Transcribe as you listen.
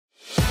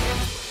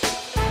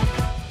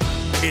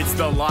It's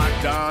the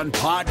Locked On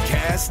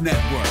Podcast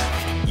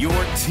Network, your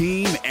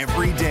team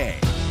every day.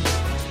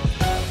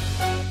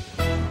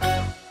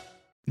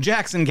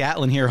 Jackson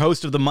Gatlin here,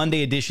 host of the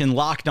Monday edition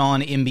Locked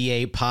On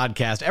NBA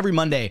podcast. Every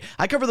Monday,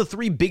 I cover the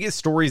three biggest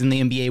stories in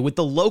the NBA with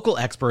the local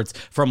experts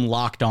from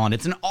Locked On.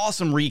 It's an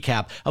awesome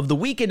recap of the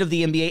weekend of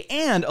the NBA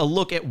and a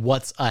look at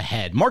what's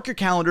ahead. Mark your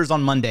calendars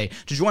on Monday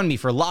to join me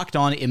for Locked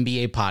On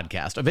NBA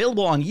podcast,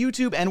 available on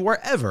YouTube and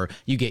wherever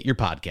you get your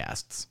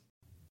podcasts.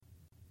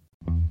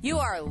 You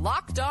are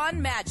Locked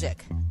On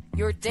Magic,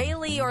 your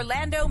daily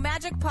Orlando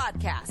Magic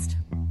podcast,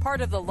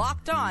 part of the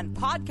Locked On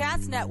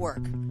Podcast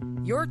Network,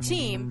 your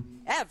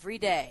team every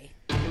day.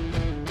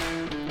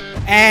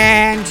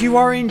 And you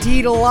are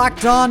indeed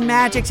Locked On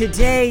Magic.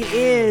 Today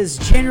is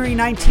January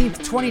 19th,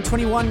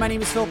 2021. My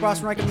name is Philip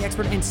Rossman-Reich. I'm the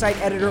expert insight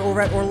editor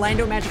over at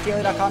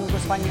OrlandoMagicDaily.com. You can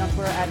find me on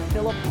Twitter at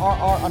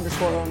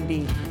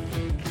PhilipRR_OMD.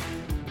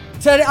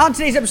 Today, on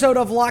today's episode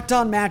of Locked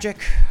On Magic,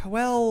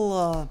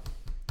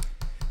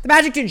 the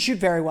Magic didn't shoot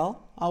very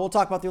well. We'll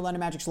talk about the Orlando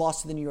Magic's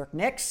loss to the New York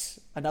Knicks.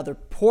 Another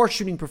poor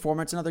shooting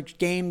performance. Another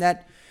game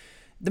that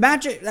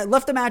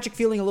left the Magic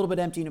feeling a little bit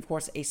empty. And, of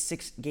course, a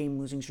 6-game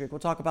losing streak. We'll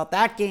talk about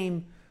that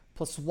game,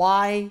 plus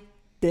why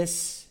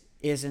this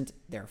isn't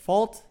their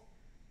fault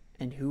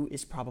and who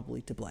is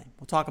probably to blame.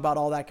 We'll talk about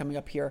all that coming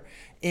up here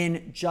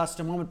in just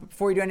a moment. But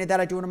before we do any of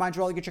that, I do want to remind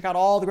you all you can check out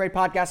all the great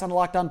podcasts on the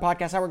Locked On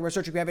Podcast Network by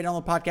searching Gravity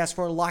Download Podcast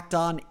for Locked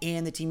On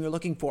and the team you're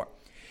looking for.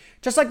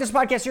 Just like this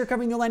podcast here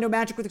covering the Orlando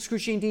Magic with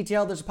excruciating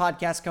detail, there's a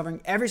podcast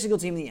covering every single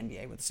team in the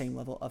NBA with the same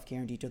level of care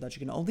and detail that you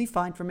can only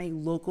find from a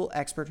local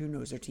expert who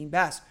knows their team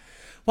best.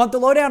 Want the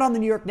lowdown on the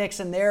New York Knicks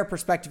and their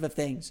perspective of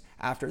things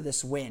after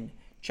this win?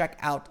 Check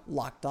out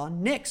Locked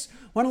On Knicks.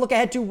 Want to look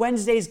ahead to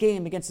Wednesday's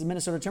game against the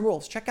Minnesota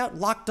Timberwolves? Check out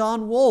Locked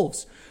On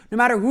Wolves. No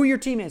matter who your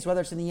team is, whether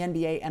it's in the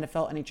NBA,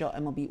 NFL, NHL,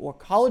 MLB, or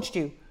college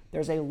too,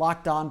 there's a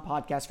Locked On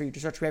podcast for you.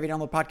 Just search for every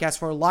download podcast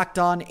for Locked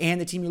On and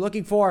the team you're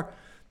looking for.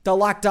 The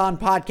Locked On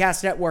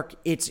Podcast Network,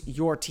 it's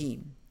your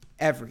team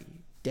every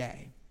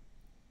day.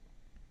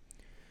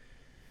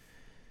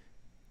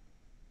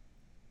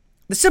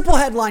 The simple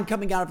headline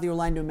coming out of the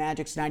Orlando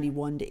Magic's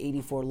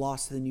 91-84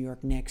 loss to the New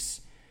York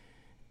Knicks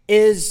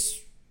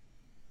is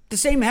the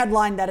same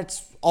headline that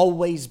it's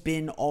always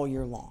been all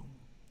year long.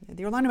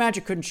 The Orlando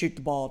Magic couldn't shoot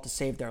the ball to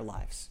save their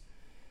lives.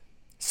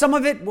 Some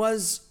of it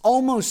was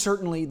almost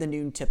certainly the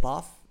noon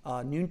tip-off.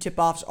 Noon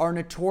tip-offs are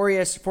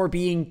notorious for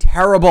being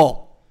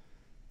terrible.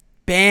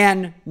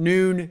 Ban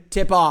noon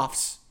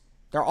tip-offs.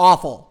 They're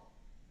awful.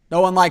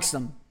 No one likes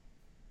them.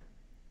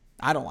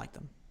 I don't like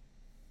them.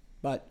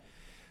 But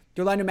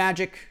the Orlando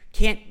Magic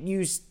can't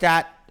use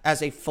that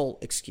as a full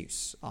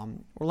excuse.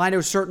 Orlando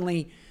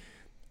certainly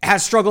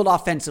has struggled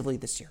offensively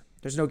this year.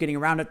 There's no getting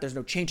around it. There's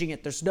no changing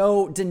it. There's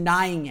no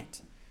denying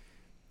it.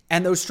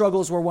 And those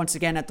struggles were once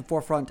again at the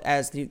forefront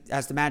as the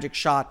Magic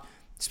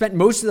spent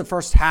most of the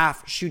first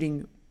half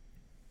shooting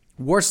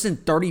worse than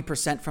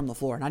 30% from the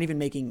floor, not even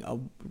making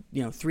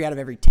 3 out of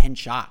every 10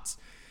 shots.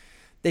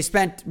 They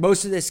spent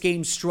most of this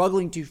game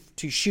struggling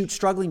to shoot,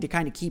 struggling to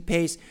kind of keep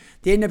pace.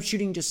 They ended up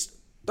shooting just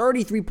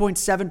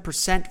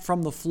 33.7%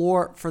 from the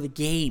floor for the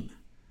game.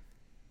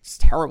 It's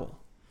terrible.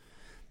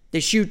 They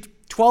shoot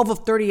 12 of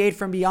 38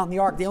 from beyond the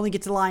arc. They only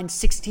get to the line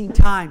 16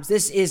 times.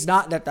 This is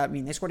not that. I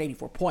mean, they scored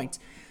 84 points.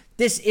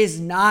 This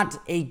is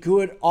not a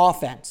good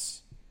offense.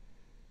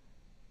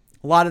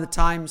 A lot of the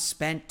time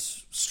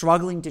spent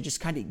struggling to just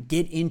kind of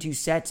get into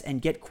sets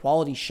and get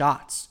quality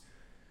shots.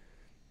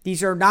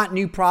 These are not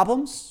new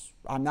problems.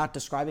 I'm not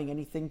describing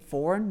anything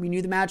foreign. We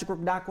knew the Magic were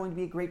not going to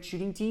be a great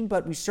shooting team,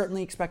 but we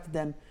certainly expected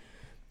them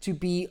to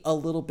be a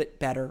little bit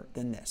better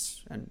than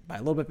this. And by a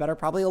little bit better,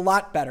 probably a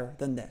lot better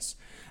than this.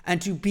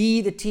 And to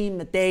be the team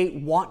that they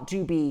want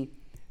to be,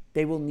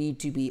 they will need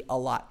to be a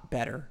lot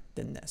better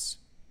than this.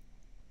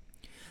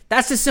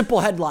 That's the simple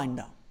headline,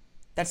 though.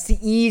 That's the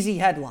easy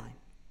headline.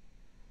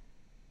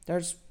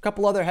 There's a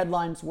couple other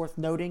headlines worth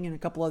noting and a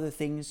couple other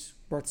things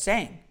worth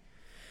saying.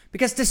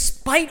 Because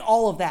despite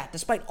all of that,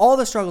 despite all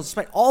the struggles,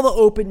 despite all the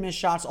open missed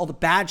shots, all the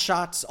bad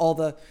shots, all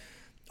the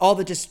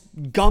just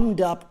gummed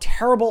up,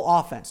 terrible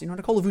offense.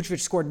 Nikola Vucevic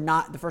scored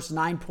the first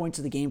 9 points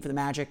of the game for the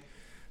Magic.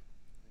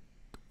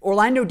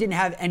 Orlando didn't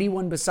have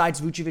anyone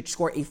besides Vucevic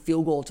score a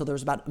field goal until there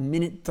was about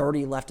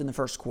 1:30 left in the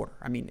first quarter.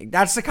 I mean,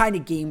 that's the kind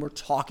of game we're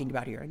talking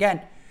about here.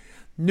 Again,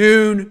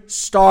 noon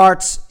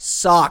starts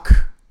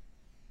suck.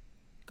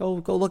 Go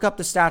look up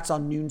the stats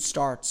on noon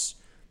starts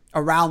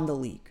around the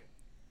league.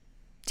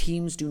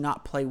 Teams do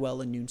not play well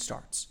in noon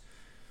starts.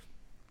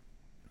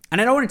 And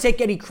I don't want to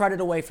take any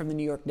credit away from the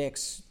New York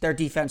Knicks. Their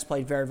defense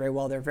played very, very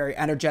well. They're a very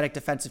energetic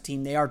defensive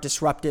team. They are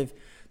disruptive.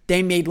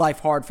 They made life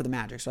hard for the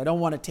Magic. So I don't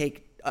want to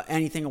take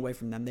anything away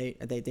from them.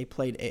 They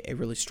played a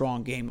really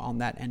strong game on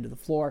that end of the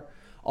floor.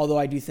 Although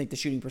I do think the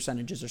shooting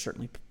percentages are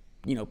certainly,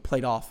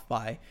 played off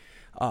by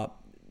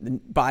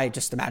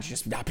just the Magic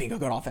just not being a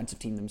good offensive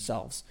team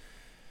themselves.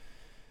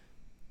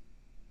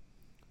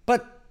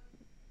 But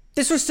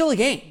this was still a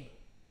game.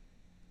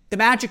 The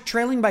Magic,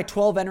 trailing by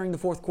 12 entering the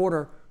fourth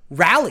quarter,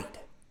 rallied.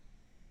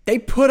 They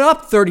put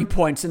up 30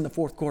 points in the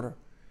fourth quarter.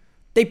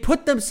 They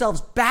put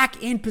themselves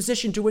back in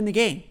position to win the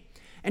game.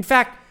 In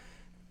fact,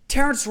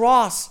 Terrence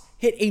Ross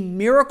hit a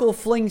miracle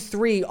fling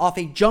 3 off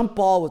a jump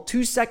ball with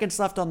 2 seconds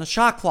left on the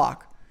shot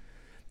clock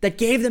that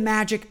gave the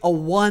Magic a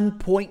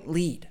 1-point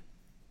lead.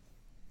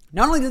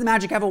 Not only did the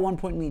Magic have a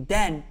 1-point lead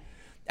then,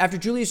 after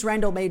Julius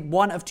Randle made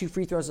 1 of 2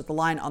 free throws at the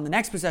line on the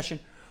next possession,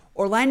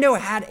 Orlando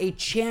had a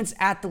chance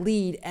at the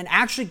lead and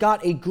actually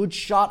got a good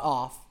shot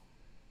off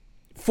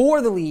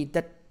for the lead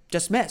that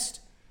just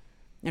missed.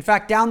 In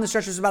fact, down the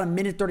stretch, there was about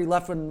 1:30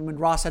 left when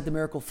Ross had the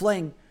miracle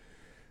fling.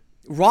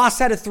 Ross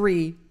had a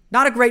 3,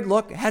 not a great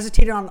look,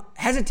 hesitated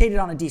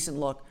on a decent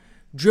look,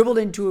 dribbled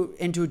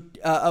into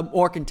a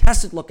more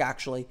contested look,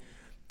 actually,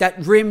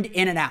 that rimmed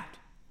in and out.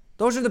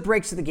 Those are the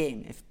breaks of the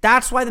game. If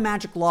that's why the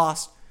Magic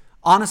lost,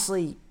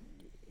 honestly,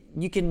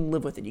 you can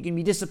live with it. You can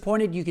be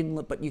disappointed,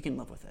 but you can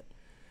live with it.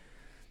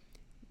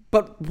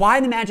 But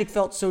why the Magic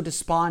felt so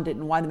despondent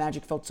and why the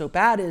Magic felt so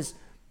bad is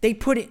they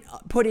put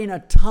in a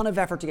ton of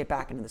effort to get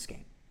back into this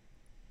game.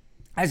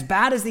 As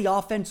bad as the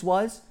offense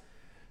was,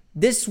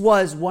 this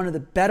was one of the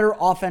better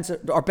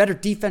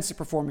defensive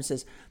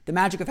performances the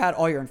Magic have had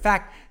all year. In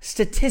fact,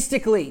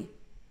 statistically,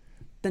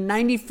 the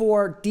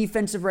 94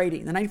 defensive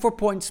rating, the 94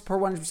 points per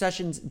 100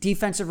 possessions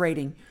defensive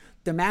rating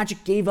the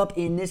Magic gave up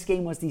in this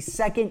game was the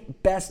second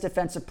best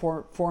defensive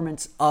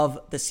performance of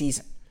the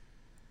season.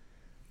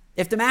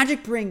 If the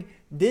Magic bring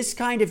this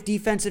kind of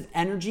defensive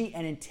energy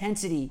and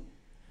intensity,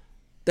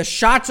 the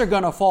shots are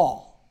going to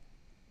fall.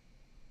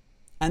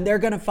 And they're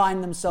going to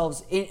find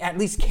themselves at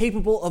least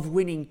capable of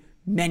winning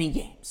many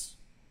games.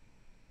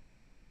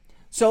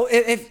 So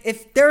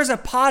if there's a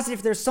positive,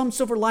 if there's some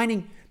silver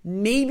lining,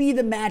 maybe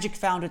the Magic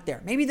found it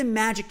there. Maybe the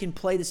Magic can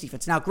play this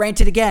defense. Now,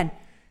 granted, again,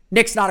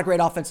 Knicks not a great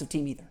offensive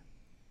team either.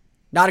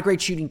 Not a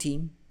great shooting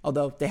team,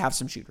 although they have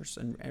some shooters,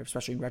 and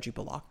especially Reggie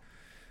Bullock.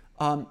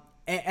 And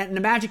the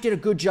Magic did a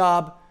good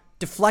job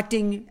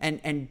deflecting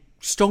and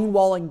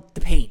stonewalling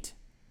the paint.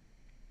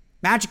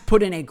 Magic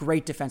put in a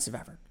great defensive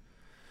effort.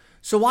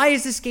 So why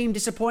is this game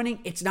disappointing?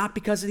 It's not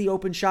because of the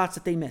open shots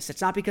that they missed.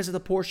 It's not because of the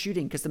poor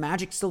shooting, because the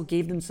Magic still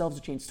gave themselves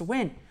a chance to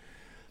win.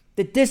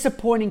 The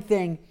disappointing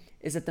thing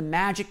is that the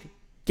Magic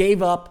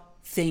gave up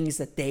things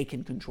that they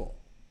can control.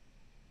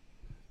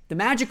 The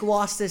Magic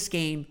lost this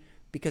game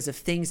because of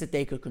things that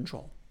they could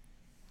control.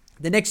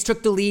 The Knicks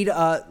took the lead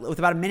with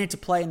about a minute to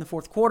play in the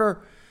fourth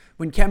quarter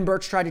when Khem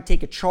Birch tried to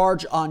take a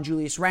charge on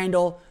Julius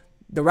Randle.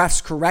 The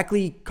refs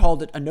correctly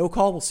called it a no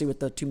call. We'll see what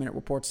the 2-minute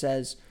report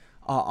says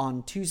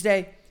on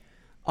Tuesday.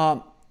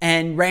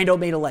 And Randle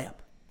made a layup.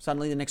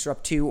 Suddenly the Knicks are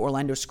up 2.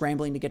 Orlando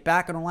scrambling to get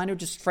back, and Orlando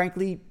just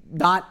frankly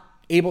not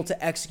able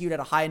to execute at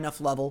a high enough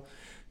level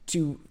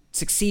to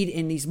succeed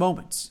in these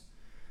moments.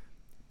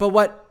 But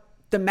what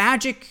the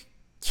Magic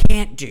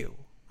can't do,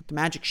 what the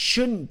Magic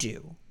shouldn't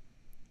do,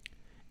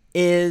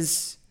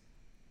 is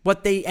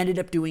what they ended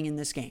up doing in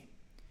this game.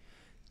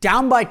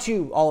 Down by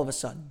 2 all of a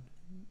sudden.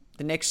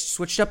 The Knicks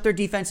switched up their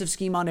defensive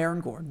scheme on Aaron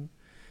Gordon.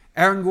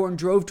 Aaron Gordon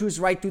drove to his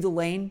right through the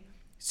lane,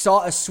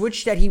 saw a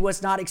switch that he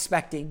was not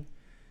expecting,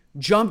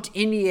 jumped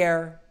in the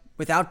air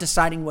without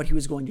deciding what he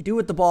was going to do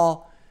with the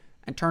ball,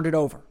 and turned it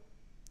over.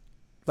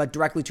 Led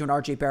directly to an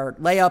RJ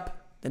Barrett layup.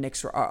 The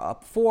Knicks were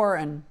up 4,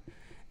 and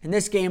in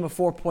this game, a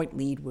 4-point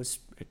lead was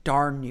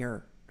darn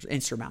near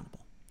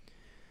insurmountable.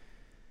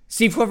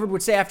 Steve Clifford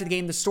would say after the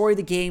game, the story of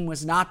the game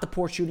was not the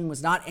poor shooting,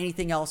 was not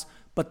anything else,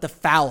 but the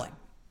fouling.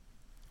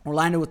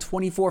 Orlando with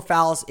 24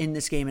 fouls in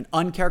this game, an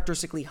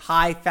uncharacteristically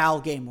high foul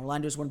game.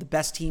 Orlando is one of the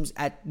best teams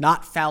at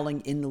not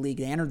fouling in the league.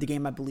 They entered the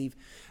game, I believe,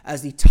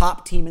 as the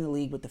top team in the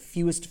league with the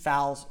fewest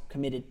fouls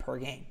committed per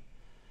game.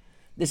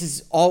 This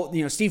is all,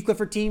 Steve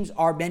Clifford teams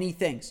are many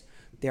things.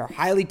 They are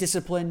highly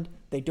disciplined.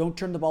 They don't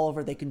turn the ball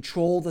over. They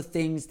control the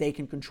things they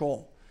can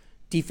control.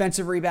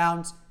 Defensive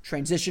rebounds,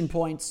 transition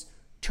points,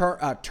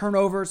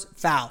 turnovers,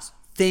 fouls.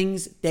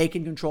 Things they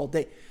can control.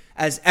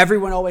 As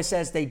everyone always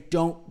says, they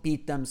don't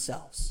beat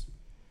themselves.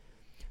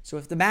 So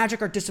if the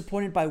Magic are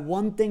disappointed by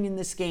one thing in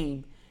this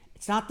game,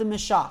 it's not the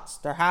missed shots.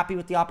 They're happy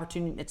with the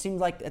opportunity. It seemed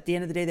like at the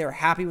end of the day, they were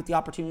happy with the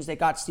opportunities they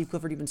got. Steve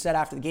Clifford even said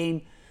after the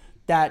game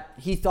that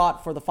he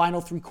thought for the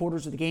final 3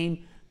 quarters of the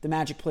game, the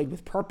Magic played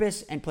with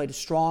purpose and played a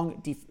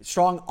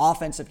strong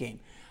offensive game.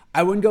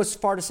 I wouldn't go so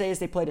far to say as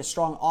they played a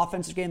strong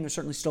offensive game. There's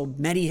certainly still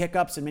many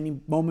hiccups and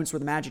many moments where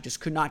the Magic just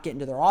could not get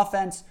into their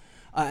offense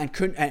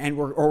and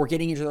were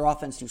getting into their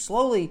offense too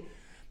slowly.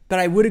 But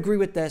I would agree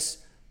with this.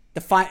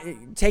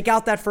 Take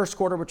out that first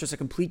quarter, which was a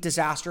complete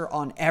disaster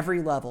on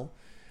every level.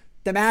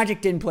 The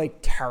Magic didn't play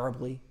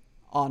terribly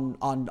on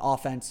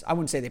offense. I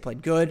wouldn't say they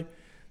played good,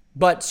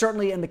 but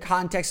certainly in the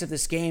context of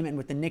this game and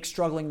with the Knicks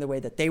struggling the way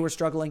that they were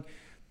struggling,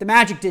 the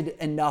Magic did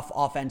enough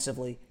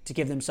offensively to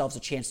give themselves a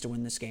chance to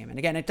win this game. And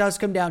again, it does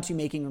come down to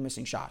making or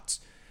missing shots.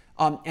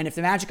 And if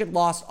the Magic had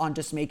lost on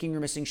just making or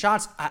missing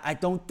shots, I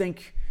don't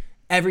think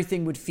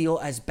everything would feel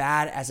as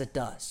bad as it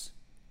does.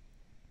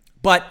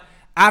 But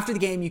after the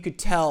game, you could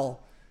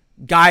tell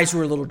guys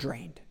were a little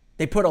drained.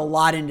 They put a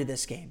lot into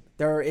this game.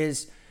 There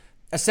is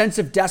a sense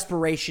of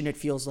desperation, it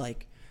feels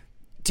like,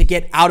 to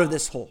get out of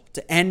this hole,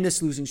 to end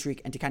this losing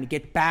streak, and to kind of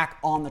get back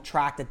on the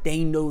track that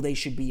they know they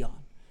should be on.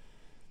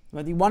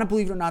 Whether you want to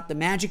believe it or not, the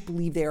Magic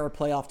believe they are a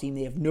playoff team.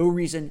 They have no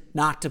reason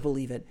not to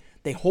believe it.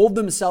 They hold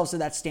themselves to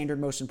that standard,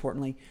 most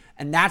importantly,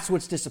 and that's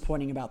what's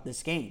disappointing about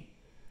this game.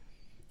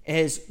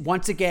 Is,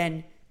 once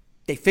again,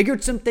 they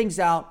figured some things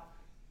out.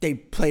 They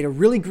played a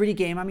really gritty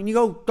game. I mean,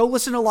 you go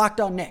listen to Locked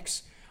On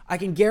Knicks. I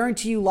can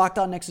guarantee you Locked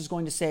On Knicks is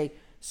going to say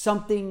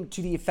something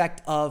to the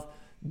effect of,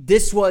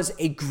 this was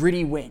a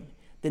gritty win.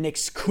 The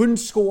Knicks couldn't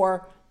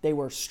score. They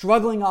were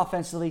struggling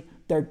offensively.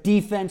 Their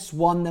defense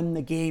won them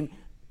the game.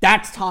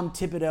 That's Tom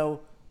Thibodeau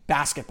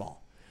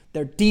basketball.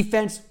 Their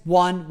defense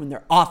won when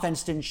their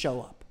offense didn't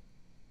show up.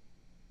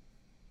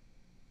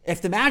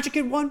 If the Magic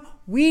had won,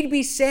 we'd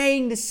be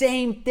saying the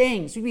same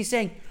things. We'd be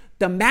saying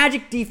the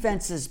Magic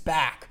defense is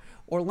back.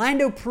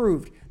 Orlando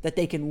proved that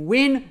they can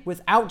win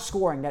without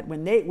scoring. That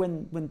when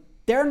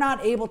they're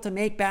not able to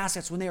make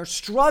baskets, when they are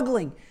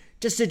struggling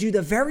just to do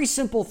the very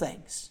simple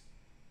things,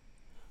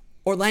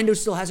 Orlando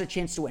still has a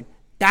chance to win.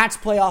 That's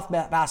playoff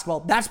basketball.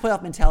 That's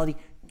playoff mentality.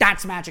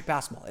 That's Magic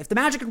basketball. If the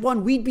Magic had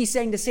won, we'd be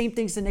saying the same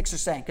things the Knicks are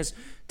saying, because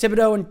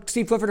Thibodeau and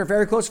Steve Clifford are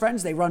very close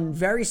friends. They run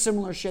very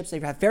similar ships. They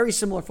have very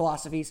similar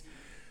philosophies.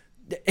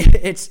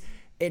 That's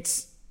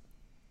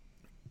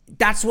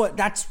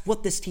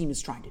what this team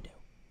is trying to do.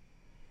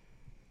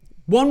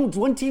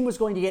 One team was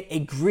going to get a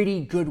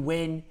gritty, good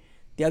win.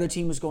 The other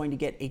team was going to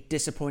get a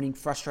disappointing,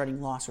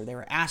 frustrating loss, where they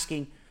were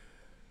asking,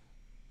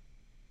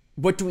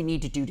 what do we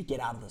need to do to get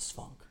out of this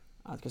funk?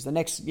 Because the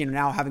Knicks,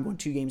 now having won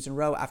 2 games in a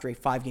row after a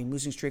 5-game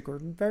losing streak, were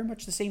very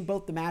much the same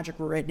boat the Magic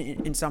were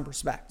in some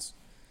respects.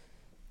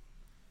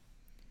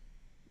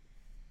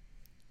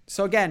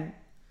 So again,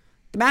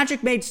 the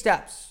Magic made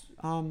steps.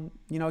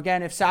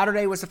 Again, if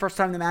Saturday was the first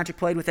time the Magic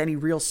played with any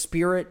real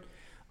spirit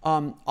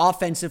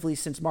offensively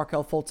since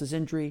Markelle Fultz's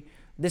injury,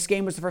 this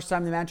game was the first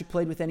time the Magic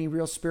played with any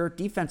real spirit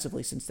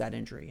defensively since that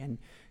injury, and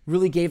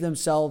really gave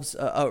themselves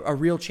a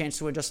real chance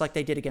to win, just like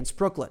they did against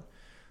Brooklyn.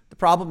 The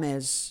problem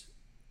is,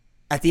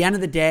 at the end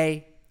of the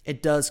day,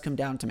 it does come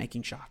down to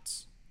making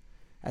shots.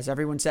 As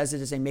everyone says,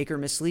 it is a make or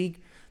miss league.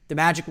 The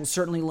Magic will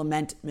certainly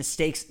lament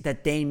mistakes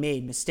that they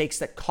made, mistakes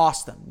that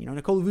cost them.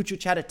 Nikola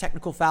Vucevic had a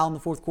technical foul in the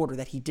fourth quarter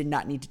that he did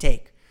not need to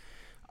take.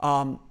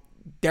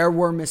 There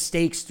were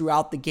mistakes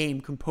throughout the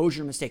game,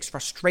 composure mistakes,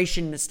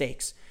 frustration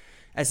mistakes,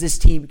 as this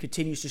team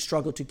continues to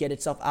struggle to get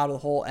itself out of the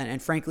hole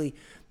and frankly,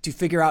 to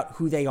figure out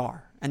who they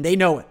are. And they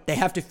know it. They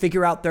have to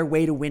figure out their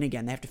way to win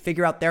again. They have to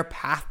figure out their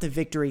path to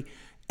victory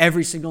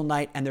every single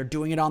night, and they're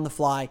doing it on the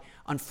fly,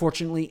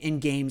 unfortunately, in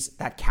games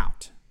that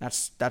count.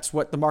 That's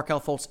what the Markelle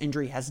Fultz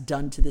injury has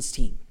done to this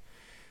team,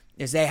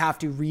 is they have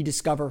to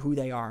rediscover who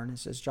they are. And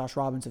as Josh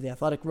Robbins of The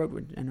Athletic wrote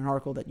in an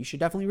article that you should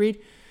definitely read,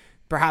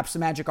 perhaps the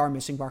Magic are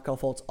missing Markelle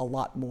Fultz a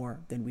lot more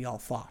than we all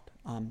thought.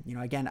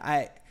 Again,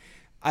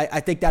 I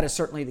think that is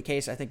certainly the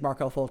case. I think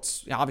Markelle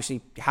Fultz,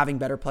 obviously having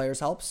better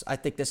players helps. I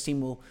think this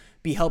team will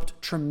be helped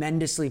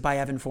tremendously by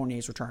Evan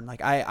Fournier's return.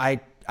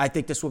 I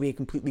think this will be a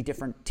completely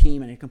different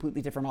team and a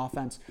completely different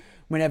offense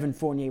when Evan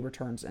Fournier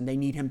returns, and they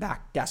need him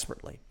back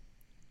desperately.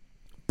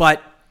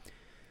 But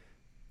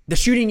the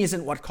shooting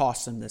isn't what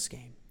cost them this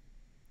game.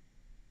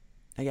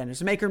 Again,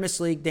 it's a make or miss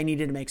league. They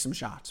needed to make some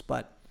shots,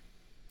 but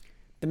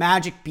the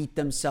Magic beat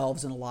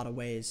themselves in a lot of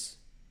ways,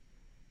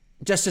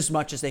 just as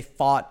much as they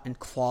fought and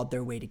clawed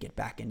their way to get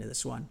back into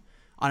this one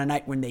on a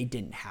night when they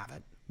didn't have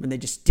it, when they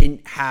just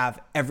didn't have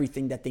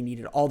everything that they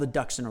needed, all the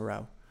ducks in a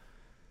row.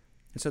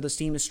 And so this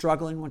team is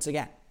struggling once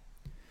again.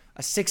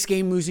 A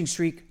 6-game losing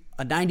streak,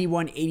 a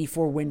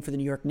 91-84 win for the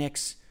New York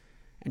Knicks,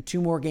 and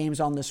 2 more games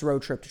on this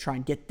road trip to try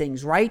and get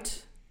things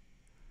right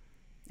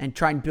and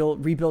try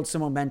and rebuild some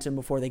momentum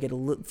before they get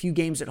a few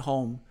games at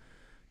home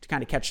to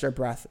kind of catch their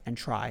breath and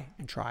try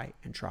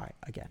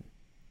again.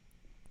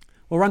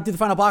 We'll run through the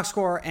final box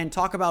score and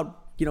talk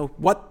about,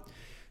 what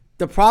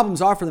the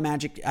problems are for the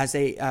Magic as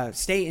they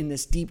stay in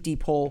this deep,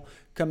 deep hole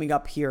coming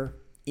up here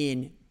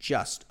in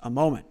just a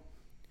moment.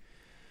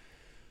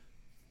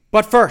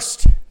 But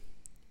first,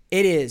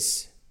 it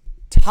is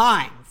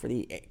time for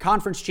the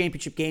conference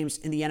championship games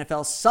in the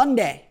NFL.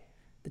 Sunday,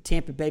 the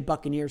Tampa Bay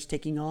Buccaneers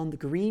taking on the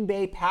Green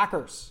Bay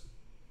Packers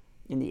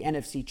in the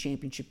NFC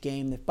Championship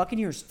game. The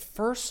Buccaneers'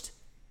 first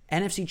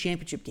NFC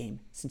Championship game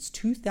since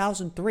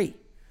 2003.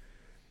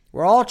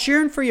 We're all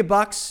cheering for you,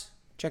 Bucs.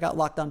 Check out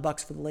Locked On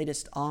Bucs for the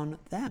latest on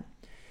them.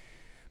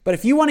 But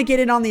if you want to get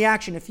in on the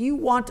action, if you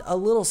want a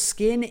little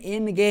skin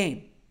in the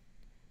game,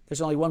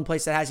 there's only one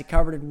place that has you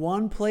covered and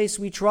one place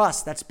we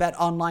trust. That's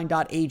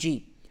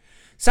betonline.ag.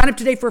 Sign up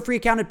today for a free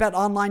account at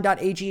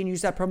betonline.ag and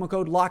use that promo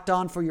code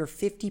LOCKEDON for your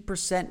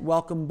 50%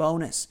 welcome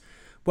bonus.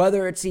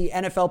 Whether it's the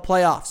NFL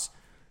playoffs,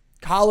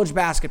 college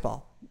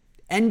basketball,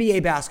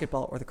 NBA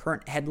basketball, or the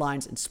current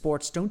headlines in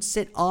sports, don't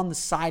sit on the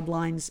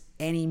sidelines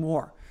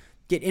anymore.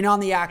 Get in on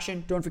the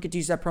action. Don't forget to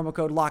use that promo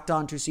code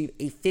LOCKEDON to receive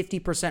a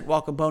 50%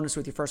 welcome bonus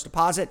with your first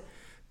deposit.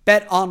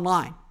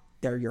 BetOnline.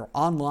 They're your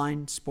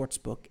online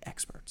sportsbook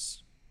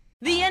experts.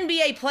 The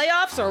NBA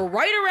playoffs are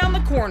right around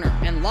the corner,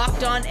 and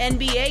Locked On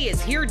NBA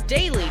is here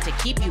daily to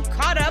keep you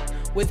caught up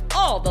with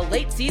all the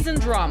late season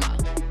drama.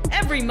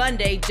 Every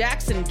Monday,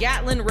 Jackson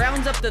Gatlin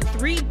rounds up the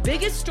 3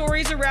 biggest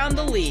stories around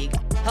the league,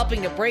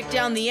 helping to break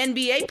down the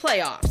NBA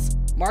playoffs.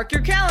 Mark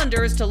your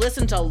calendars to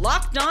listen to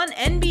Locked On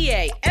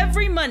NBA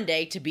every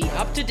Monday to be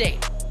up to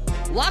date.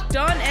 Locked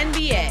On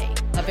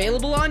NBA,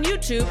 available on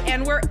YouTube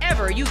and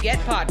wherever you get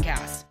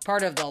podcasts.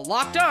 Part of the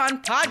Locked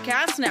On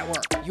Podcast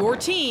Network, your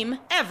team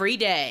every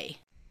day.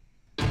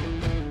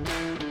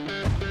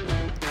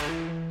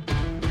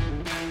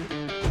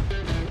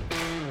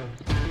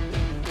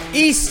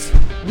 East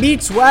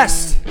meets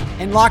West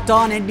in Locked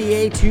On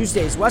NBA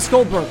Tuesdays. Wes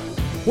Goldberg,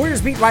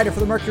 Warriors beat writer for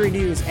the Mercury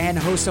News and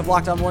host of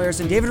Locked On Warriors,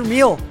 and David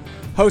Ramil,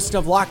 host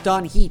of Locked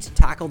On Heat,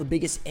 tackle the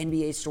biggest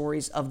NBA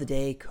stories of the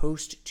day,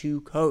 coast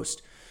to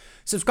coast.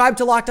 Subscribe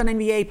to Locked On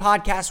NBA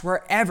podcast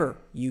wherever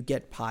you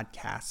get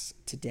podcasts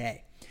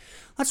today.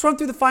 Let's run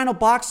through the final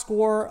box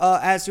score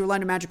as the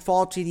Orlando Magic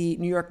fall to the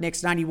New York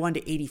Knicks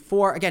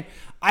 91-84. Again,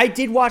 I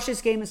did watch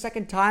this game a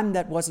second time.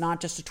 That was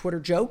not just a Twitter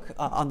joke,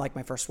 unlike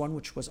my first one,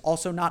 which was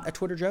also not a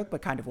Twitter joke,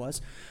 but kind of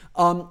was.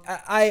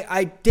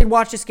 I did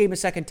watch this game a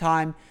second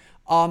time.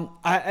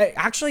 I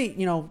actually,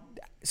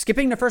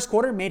 skipping the first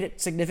quarter made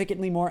it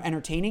significantly more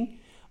entertaining.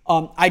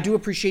 I do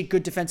appreciate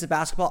good defensive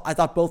basketball. I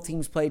thought both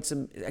teams played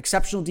some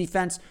exceptional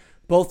defense.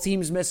 Both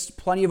teams missed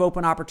plenty of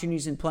open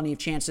opportunities and plenty of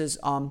chances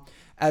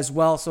as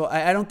well. So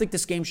I don't think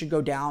this game should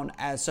go down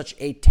as such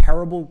a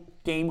terrible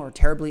game or a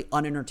terribly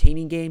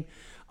unentertaining game.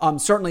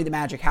 Certainly the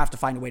Magic have to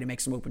find a way to make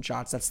some open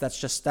shots. That's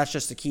just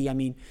the key. I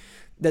mean,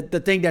 the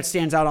thing that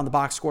stands out on the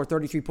box score,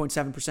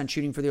 33.7%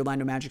 shooting for the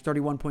Orlando Magic,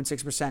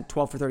 31.6%,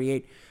 12 for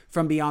 38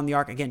 from beyond the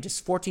arc. Again,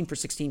 just 14 for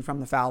 16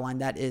 from the foul line.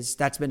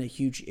 That's been a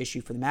huge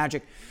issue for the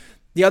Magic.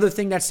 The other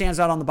thing that stands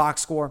out on the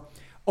box score,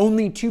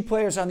 only two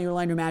players on the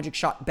Orlando Magic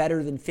shot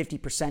better than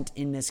 50%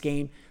 in this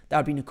game. That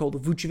would be Nikola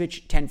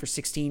Vucevic, 10 for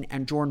 16,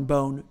 and Jordan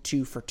Bone,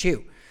 2 for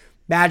 2.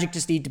 Magic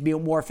just need to be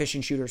more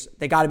efficient shooters.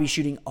 They got to be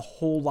shooting a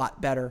whole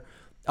lot better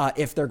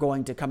if they're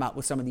going to come out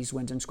with some of these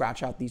wins and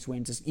scratch out these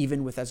wins,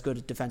 even with as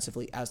good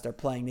defensively as they're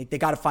playing. They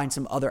got to find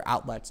some other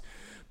outlets.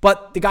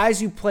 But the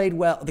guys who played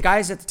well, the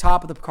guys at the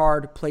top of the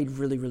card played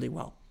really, really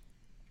well.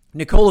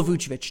 Nikola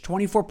Vucevic,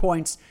 24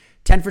 points,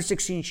 10 for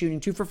 16 shooting,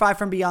 2 for 5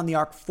 from beyond the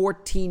arc,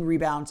 14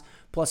 rebounds,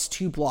 plus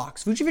 2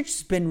 blocks. Vucevic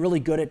has been really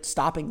good at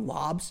stopping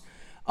lobs.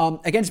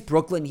 Against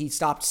Brooklyn, he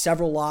stopped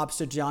several lobs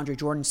to DeAndre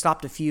Jordan,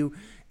 stopped a few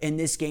in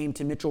this game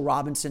to Mitchell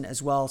Robinson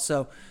as well.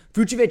 So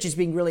Vucevic is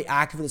being really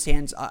active with his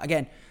hands.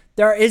 Again,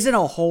 there isn't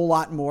a whole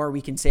lot more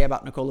we can say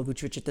about Nikola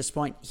Vucevic at this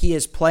point. He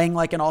is playing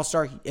like an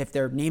all-star. If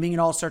they're naming an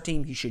all-star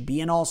team, he should be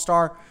an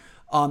all-star.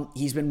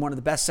 He's been one of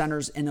the best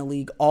centers in the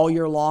league all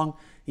year long.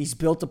 He's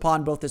built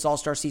upon both his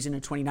all-star season in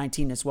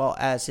 2019 as well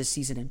as his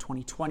season in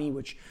 2020,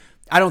 which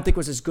I don't think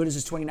was as good as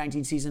his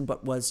 2019 season,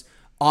 but was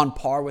on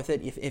par with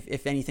it,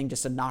 if anything,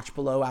 just a notch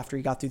below after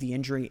he got through the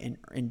injury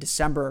in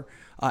December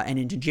and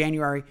into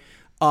January.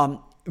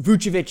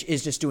 Vucevic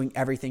is just doing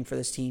everything for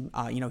this team.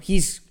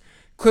 He's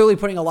clearly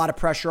putting a lot of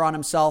pressure on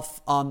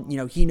himself.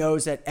 He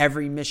knows that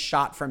every missed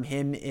shot from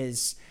him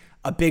is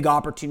a big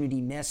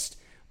opportunity missed.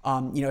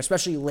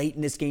 Especially late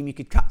in this game, you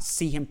could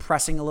see him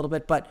pressing a little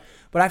bit. But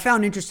what I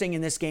found interesting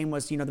in this game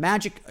was, the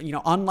Magic,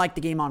 unlike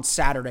the game on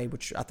Saturday,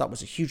 which I thought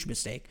was a huge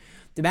mistake,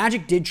 the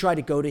Magic did try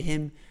to go to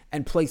him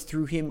and play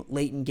through him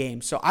late in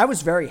game. So I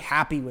was very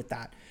happy with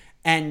that.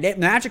 And the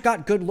Magic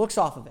got good looks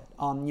off of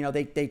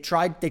it. They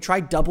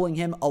tried doubling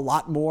him a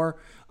lot more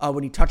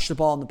when he touched the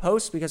ball in the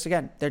post because,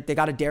 again, they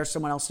got to dare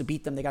someone else to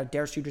beat them. They got to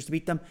dare shooters to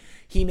beat them.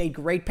 He made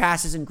great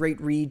passes and great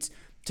reads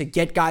to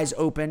get guys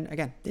open.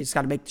 Again, they just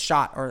got to make the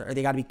shot, or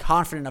they got to be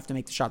confident enough to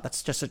make the shot. That's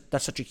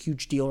such a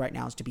huge deal right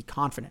now, is to be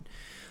confident.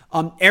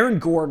 Aaron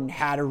Gordon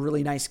had a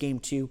really nice game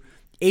too.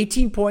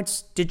 18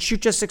 points, did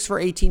shoot just 6 for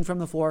 18 from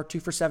the floor, 2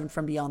 for 7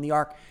 from beyond the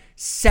arc,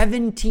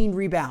 17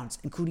 rebounds,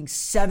 including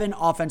 7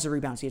 offensive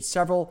rebounds. He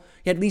had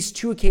at least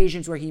 2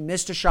 occasions where he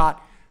missed a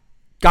shot,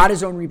 got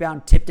his own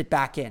rebound, tipped it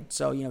back in.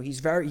 So, he's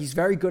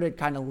very good at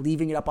kind of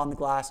leaving it up on the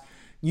glass,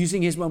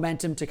 using his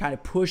momentum to kind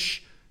of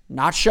push,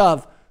 not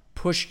shove,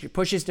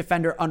 push his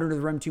defender under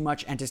the rim too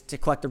much and to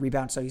collect the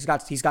rebound. So he's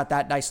got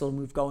that nice little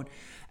move going.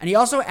 And he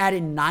also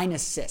added 9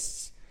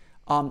 assists.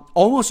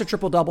 Almost a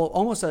triple-double,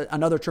 almost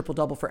another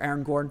triple-double for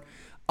Aaron Gordon.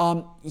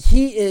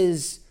 He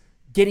is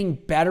getting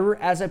better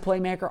as a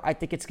playmaker. I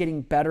think it's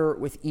getting better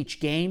with each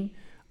game.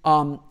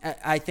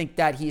 I think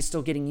that he is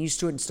still getting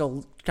used to it and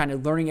still kind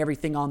of learning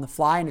everything on the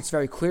fly, and it's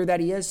very clear that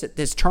he is.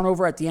 This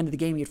turnover at the end of the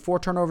game, he had 4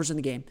 turnovers in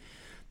the game.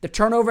 The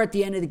turnover at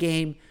the end of the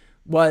game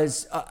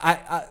was,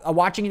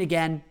 watching it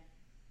again,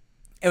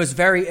 it was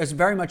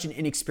very much an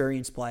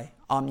inexperienced play.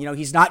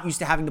 He's not used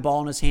to having the ball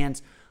in his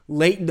hands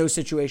late in those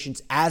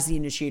situations as the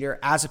initiator,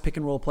 as a pick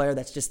and roll player.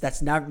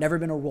 That's never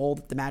been a role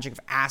that the Magic have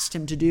asked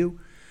him to do.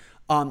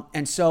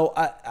 And so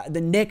the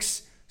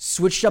Knicks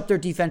switched up their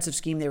defensive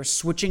scheme. They were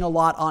switching a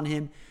lot on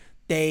him.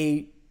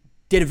 They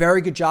did a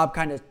very good job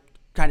kind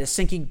of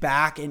sinking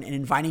back and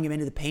inviting him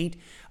into the paint.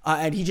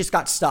 And he just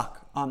got stuck.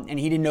 And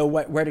he didn't know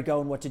where to go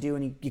and what to do.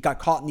 And he got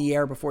caught in the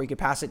air before he could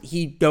pass it.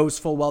 He knows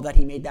full well that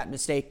he made that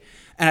mistake.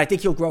 And I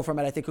think he'll grow from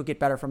it. I think he'll get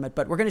better from it.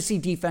 But we're going to see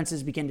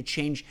defenses begin to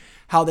change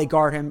how they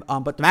guard him.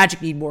 But the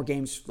Magic need more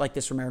games like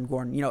this from Aaron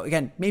Gordon.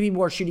 Again, maybe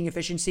more shooting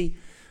efficiency.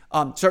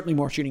 Certainly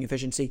more shooting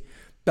efficiency,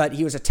 but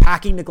he was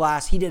attacking the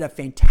glass. He did a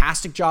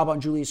fantastic job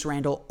on Julius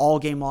Randle all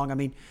game long. I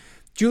mean,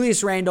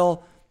 Julius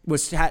Randle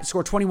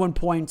scored 21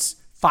 points,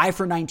 5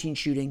 for 19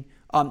 shooting.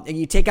 And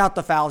you take out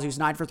the fouls, he was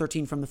 9 for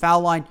 13 from the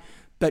foul line.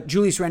 But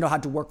Julius Randle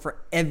had to work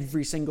for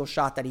every single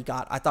shot that he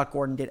got. I thought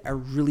Gordon did a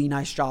really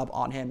nice job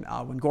on him.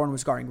 When Gordon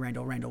was guarding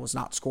Randle, Randle was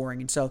not scoring.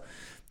 And so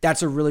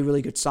that's a really,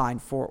 really good sign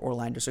for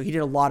Orlando. So he did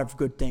a lot of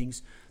good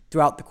things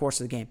throughout the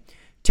course of the game.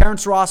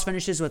 Terrence Ross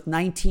finishes with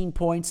 19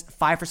 points,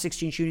 5 for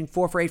 16 shooting,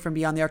 4 for 8 from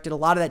beyond the arc. Did a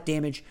lot of that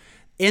damage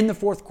in the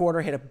fourth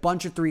quarter, hit a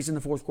bunch of threes in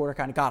the fourth quarter,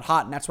 kind of got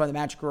hot. And that's why the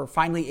Magic were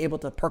finally able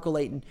to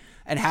percolate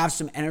and have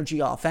some energy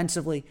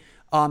offensively.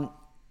 Having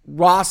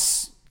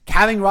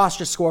Ross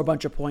just score a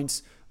bunch of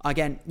points,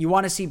 again, you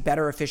want to see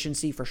better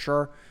efficiency for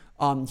sure.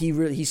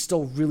 He's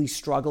still really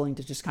struggling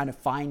to just kind of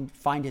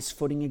find his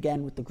footing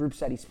again with the groups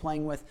that he's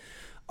playing with.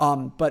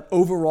 But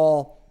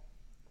overall,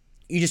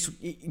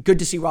 good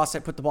to see Ross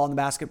put the ball in the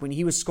basket. When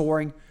he was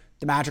scoring,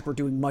 the Magic were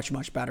doing much,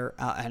 much better.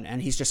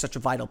 And he's just such a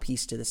vital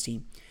piece to this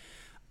team.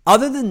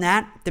 Other than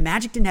that, the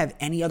Magic didn't have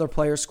any other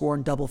players score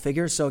in double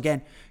figures. So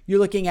again, you're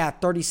looking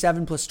at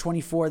 37 plus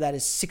 24. That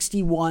is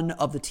 61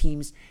 of the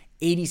team's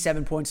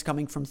 87 points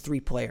coming from 3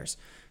 players.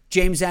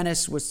 James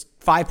Ennis was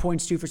 5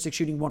 points, 2 for 6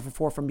 shooting, 1 for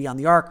 4 from beyond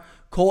the arc.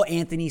 Cole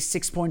Anthony,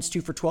 6 points,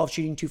 2 for 12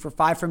 shooting, 2 for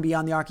 5 from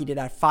beyond the arc. He did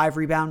have 5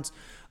 rebounds.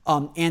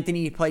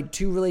 Anthony played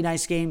 2 really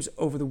nice games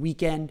over the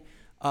weekend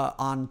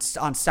on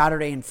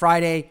Saturday and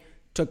Friday.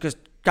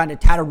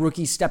 Had a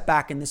rookie step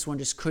back, and this one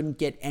just couldn't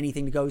get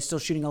anything to go. He's still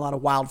shooting a lot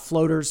of wild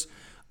floaters.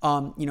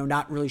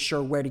 Not really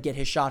sure where to get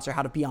his shots or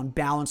how to be on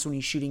balance when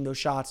he's shooting those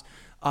shots.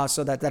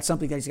 So that's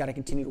something that he's got to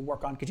continue to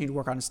work on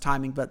his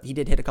timing. But he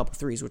did hit a couple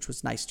threes, which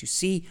was nice to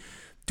see.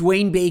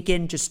 Dwayne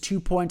Bacon, just 2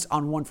 points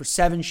on 1 for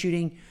 7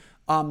 shooting.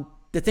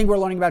 The thing we're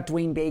learning about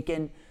Dwayne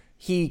Bacon,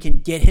 he can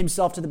get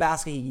himself to the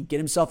basket. He can get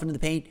himself into the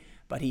paint,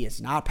 but he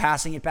is not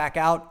passing it back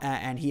out.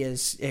 And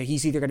he's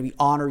either going to be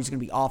on or he's going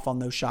to be off on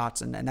those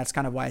shots. And that's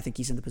kind of why I think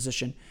he's in the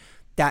position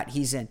that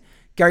he's in.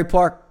 Gary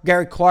Clark,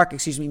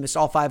 missed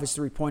all 5 of his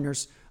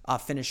 3-pointers.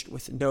 Finished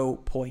with no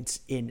points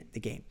in the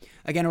game.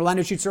 Again,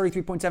 Orlando shoots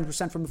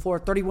 33.7% from the floor,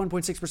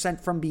 31.6%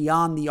 from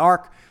beyond the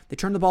arc. They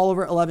turned the ball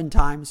over 11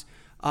 times.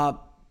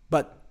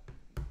 But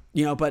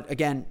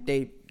again,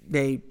 they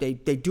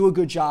do a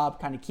good job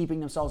kind of keeping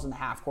themselves in the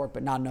half court,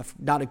 but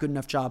not a good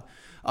enough job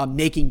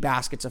making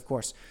baskets, of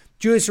course.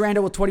 Julius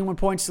Randle with 21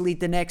 points to lead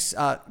the Knicks.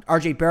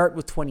 RJ Barrett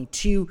with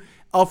 22.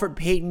 Elfrid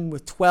Payton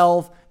with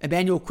 12.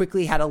 Emmanuel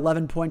Quickley had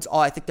 11 points.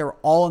 I think they were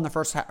all in the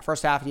first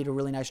half. He did a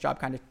really nice job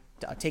kind of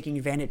taking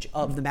advantage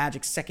of the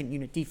Magic's second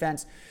unit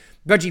defense.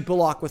 Reggie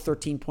Bullock with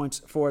 13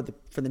 points for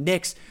the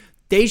Knicks.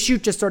 They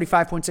shoot just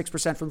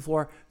 35.6% from the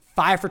floor,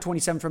 5 for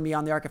 27 from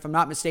beyond the arc. If I'm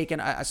not mistaken,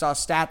 I saw a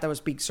stat that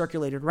was being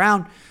circulated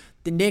around.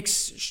 The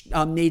Knicks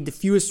made the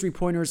fewest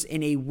 3-pointers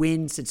in a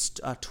win since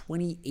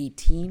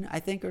 2018, I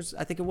think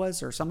it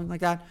was, or something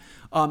like that.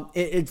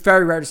 It's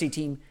very rare to see a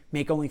team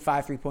make only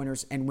 5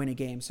 3-pointers and win a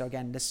game. So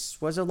again, this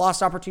was a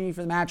lost opportunity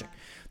for the Magic.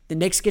 The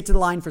Knicks get to the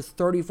line for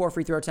 34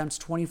 free throw attempts,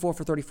 24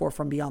 for 34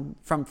 from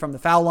the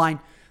foul line.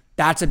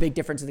 That's a big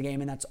difference in the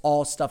game, and that's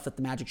all stuff that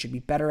the Magic should be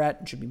better at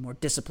and should be more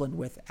disciplined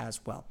with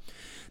as well.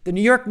 The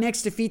New York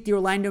Knicks defeat the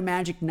Orlando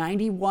Magic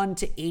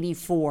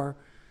 91-84.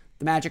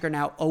 The Magic are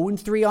now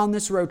 0-3 on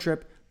this road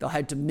trip. They'll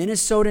head to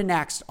Minnesota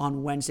next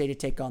on Wednesday to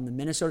take on the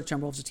Minnesota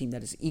Timberwolves, a team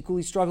that is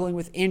equally struggling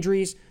with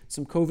injuries,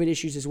 some COVID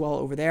issues as well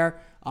over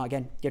there.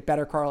 Again, get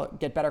better, Karl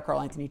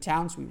Anthony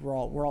Towns. We're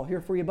all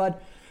here for you, bud.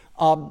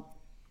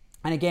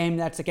 And a game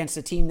that's against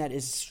a team that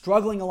is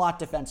struggling a lot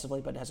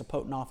defensively, but has a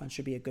potent offense.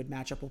 Should be a good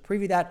matchup. We'll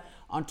preview that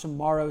on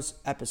tomorrow's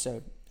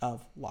episode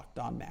of Locked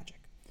On Magic.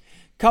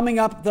 Coming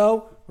up,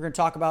 though, we're going to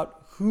talk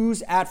about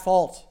who's at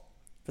fault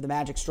for the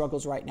Magic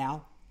struggles right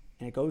now.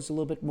 And it goes a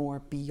little bit more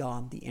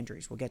beyond the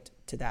injuries. We'll get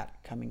to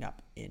that coming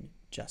up in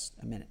just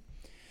a minute.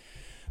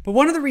 But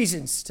one of the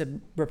reasons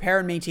to repair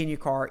and maintain your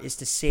car is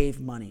to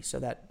save money so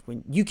that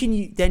when you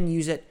can then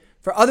use it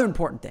for other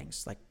important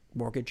things like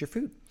mortgage or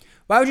food.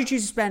 Why would you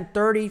choose to spend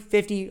 30,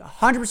 50,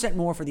 100%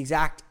 more for the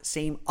exact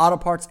same auto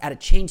parts at a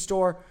chain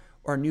store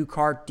or a new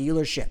car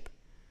dealership?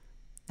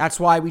 That's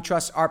why we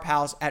trust our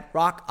pals at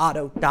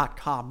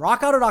rockauto.com.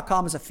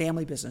 Rockauto.com is a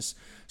family business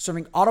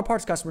serving auto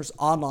parts customers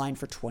online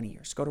for 20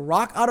 years. Go to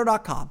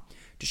rockauto.com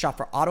to shop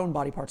for auto and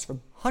body parts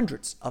from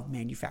hundreds of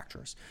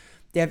manufacturers.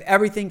 They have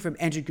everything from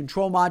engine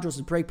control modules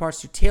and brake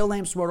parts to tail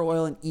lamps, motor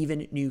oil, and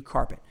even new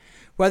carpet.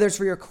 Whether it's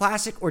for your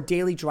classic or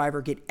daily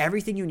driver, get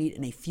everything you need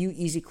in a few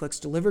easy clicks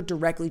delivered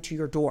directly to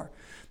your door.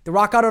 The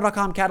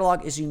rockauto.com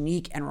catalog is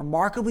unique and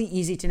remarkably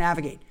easy to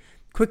navigate.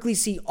 Quickly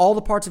see all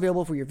the parts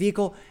available for your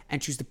vehicle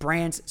and choose the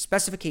brands,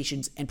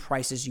 specifications, and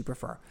prices you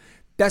prefer.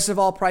 Best of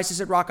all, prices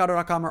at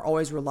rockauto.com are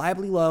always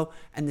reliably low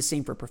and the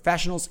same for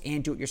professionals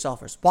and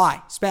do-it-yourselfers.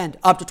 Why spend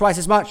up to twice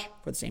as much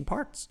for the same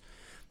parts?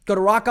 Go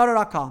to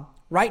rockauto.com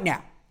right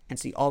now and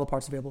see all the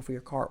parts available for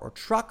your car or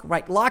truck.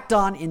 Write Locked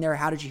On in their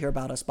How Did You Hear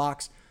About Us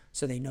box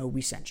so they know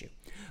we sent you.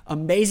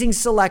 Amazing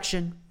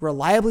selection,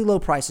 reliably low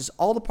prices,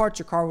 all the parts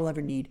your car will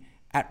ever need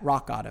at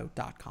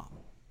rockauto.com.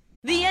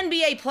 The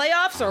NBA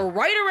playoffs are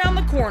right around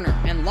the corner,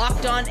 and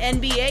Locked On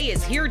NBA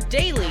is here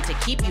daily to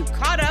keep you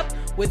caught up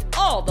with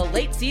all the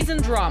late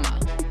season drama.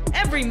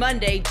 Every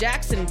Monday,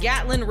 Jackson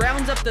Gatlin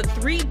rounds up the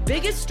 3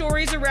 biggest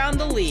stories around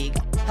the league,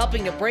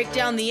 helping to break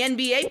down the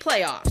NBA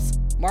playoffs.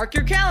 Mark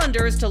your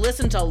calendars to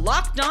listen to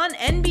Locked On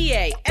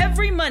NBA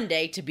every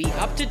Monday to be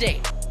up to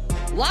date.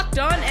 Locked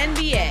On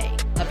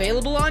NBA,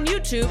 available on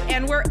YouTube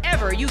and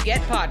wherever you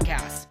get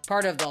podcasts.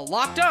 Part of the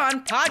Locked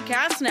On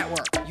Podcast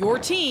Network, your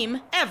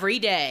team every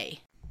day.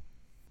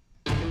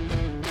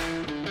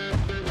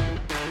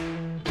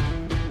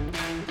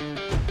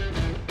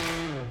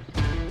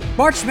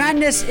 March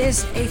Madness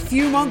is a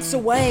few months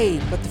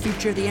away, but the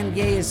future of the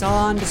NBA is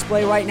on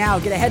display right now.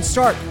 Get a head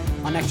start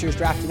on next year's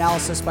draft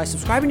analysis by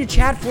subscribing to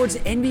Chad Ford's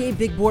NBA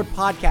Big Board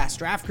podcast.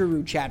 Draft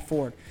guru Chad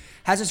Ford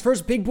has his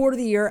first big board of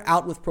the year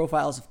out with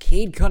profiles of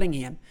Cade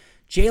Cunningham,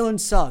 Jalen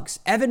Suggs,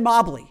 Evan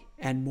Mobley,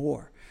 and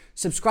more.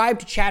 Subscribe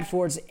to Chad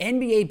Ford's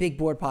NBA Big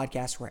Board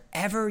podcast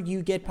wherever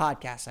you get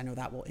podcasts. I know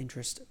that will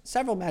interest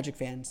several Magic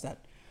fans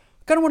that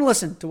kind of want to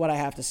listen to what I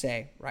have to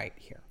say right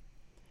here.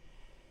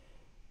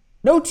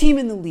 No team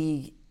in the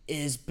league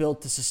is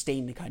built to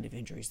sustain the kind of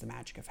injuries the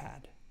Magic have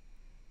had.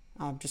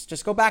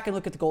 Just go back and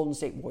look at the Golden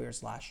State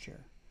Warriors last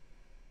year.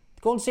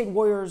 The Golden State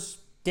Warriors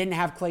didn't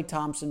have Klay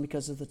Thompson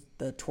because of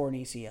the torn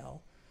ACL.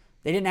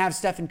 They didn't have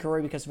Stephen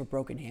Curry because of a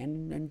broken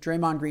hand, and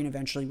Draymond Green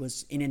eventually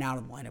was in and out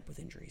of the lineup with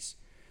injuries.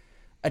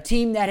 A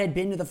team that had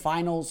been to the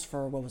finals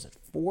for,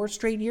 4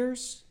 straight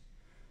years?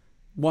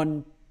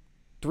 Won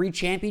 3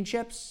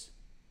 championships?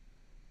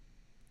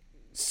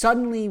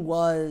 Suddenly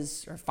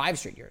was, or 5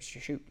 straight years.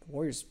 Shoot,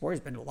 Warriors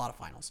been to a lot of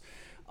finals.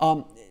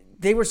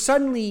 They were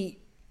suddenly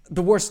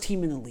the worst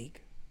team in the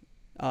league,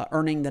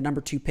 earning the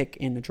number 2 pick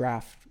in the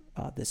draft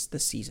this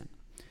season.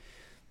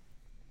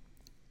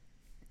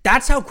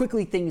 That's how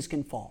quickly things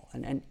can fall.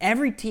 And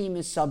every team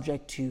is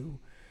subject to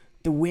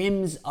the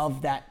whims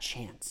of that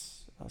chance.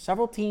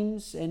 Several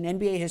teams in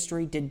NBA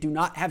history do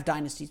not have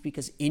dynasties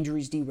because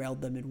injuries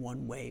derailed them in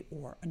one way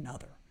or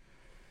another.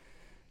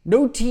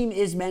 No team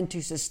is meant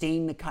to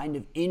sustain the kind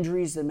of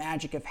injuries the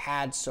Magic have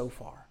had so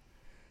far.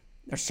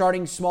 Their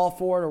starting small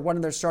forward or one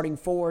of their starting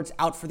forwards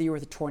out for the year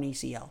with a torn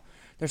ACL.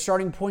 Their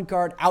starting point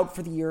guard out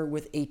for the year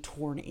with a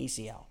torn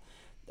ACL.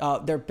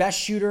 Their best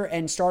shooter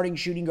and starting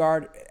shooting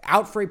guard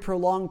out for a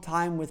prolonged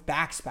time with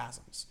back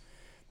spasms.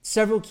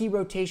 Several key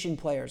rotation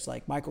players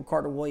like Michael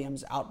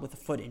Carter-Williams out with a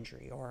foot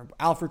injury, or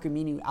Al-Farouq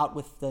Aminu out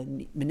with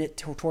the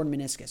torn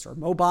meniscus, or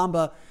Mo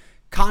Bamba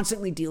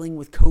constantly dealing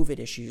with COVID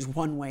issues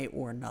one way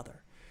or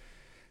another.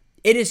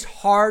 It is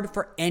hard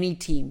for any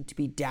team to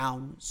be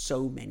down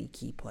so many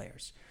key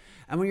players.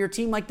 And when you're a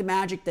team like the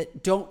Magic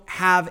that don't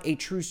have a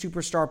true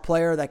superstar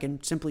player that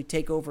can simply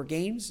take over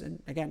games,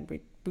 and again,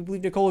 we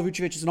believe Nikola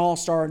Vucevic is an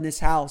all-star in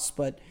this house,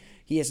 but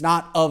he is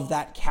not of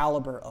that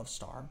caliber of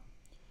star,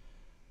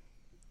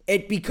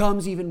 it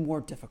becomes even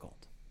more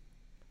difficult.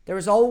 There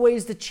is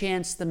always the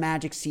chance the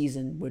Magic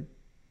season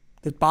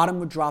the bottom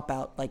would drop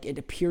out like it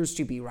appears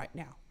to be right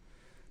now.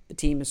 The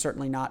team is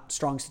certainly not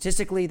strong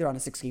statistically. They're on a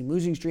 6-game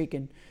losing streak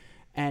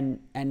and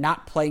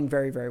not playing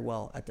very, very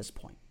well at this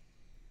point.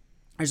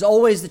 There's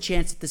always the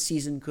chance that the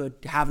season could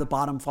have the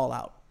bottom fall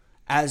out,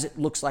 as it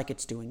looks like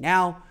it's doing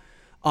now,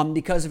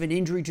 because of an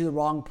injury to the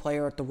wrong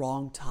player at the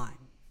wrong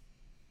time,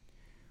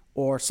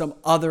 or some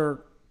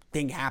other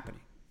thing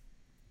happening.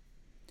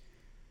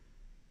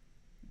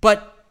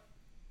 But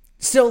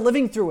still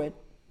living through it,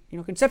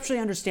 conceptually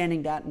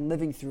understanding that and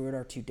living through it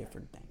are two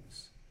different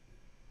things.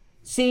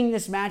 Seeing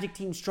this Magic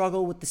team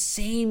struggle with the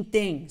same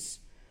things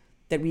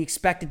that we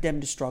expected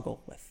them to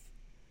struggle with,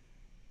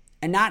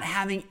 and not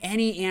having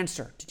any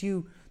answer to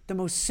do the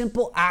most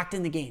simple act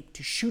in the game,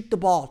 to shoot the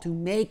ball, to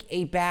make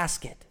a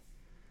basket.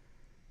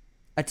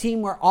 A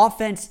team where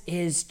offense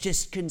is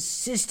just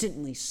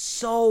consistently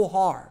so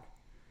hard.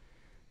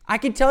 I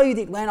can tell you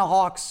the Atlanta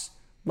Hawks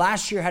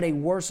last year had a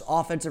worse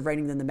offensive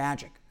rating than the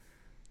Magic.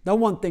 No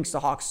one thinks the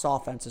Hawks'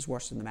 offense is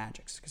worse than the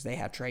Magic's because they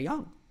have Trae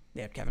Young.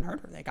 They have Kevin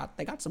Huerter.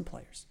 They got some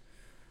players.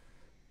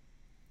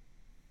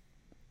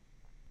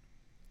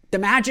 The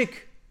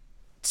Magic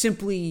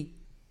simply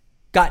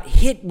got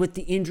hit with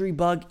the injury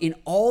bug in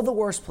all the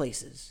worst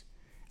places,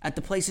 at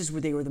the places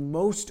where they were the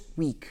most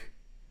weak.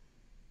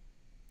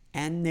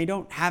 And they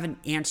don't have an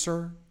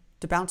answer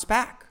to bounce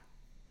back.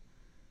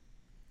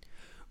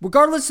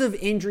 Regardless of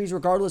injuries,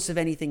 regardless of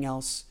anything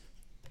else,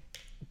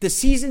 the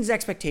season's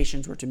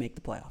expectations were to make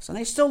the playoffs, and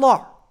they still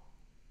are.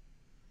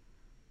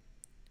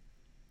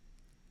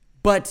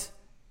 But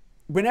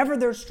whenever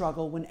there's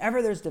struggle,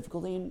 whenever there's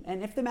difficulty,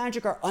 and if the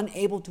Magic are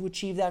unable to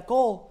achieve that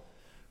goal,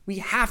 we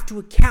have to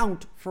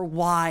account for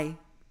why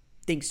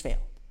things failed,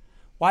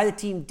 why the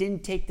team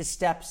didn't take the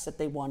steps that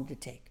they wanted to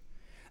take.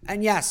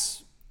 And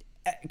yes,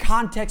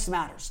 context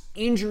matters.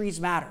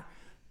 Injuries matter.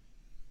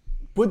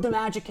 Would the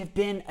Magic have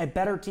been a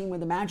better team?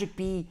 Would the Magic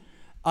be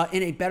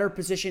in a better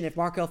position if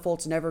Markelle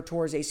Fultz never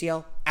tore his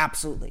ACL?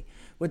 Absolutely.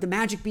 Would the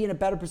Magic be in a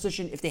better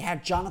position if they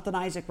had Jonathan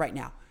Isaac right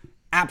now?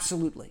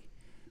 Absolutely.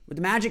 Would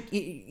the Magic,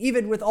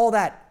 even with all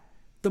that,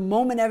 the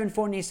moment Evan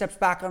Fournier steps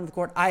back onto the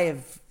court, I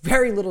have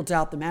very little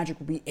doubt the Magic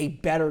will be a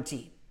better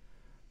team.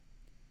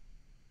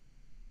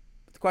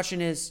 But the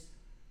question is,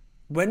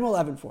 when will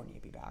Evan Fournier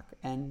be back?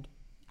 And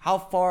how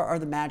far are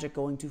the Magic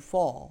going to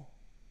fall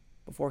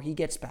before he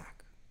gets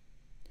back?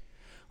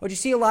 What you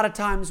see a lot of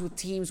times with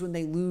teams when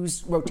they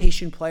lose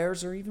rotation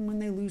players or even when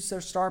they lose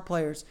their star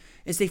players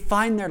is they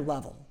find their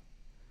level.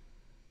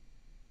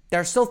 There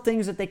are still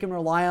things that they can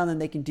rely on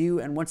and they can do,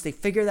 and once they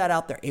figure that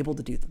out, they're able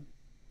to do them.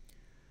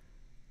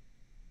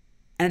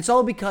 And it's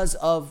all because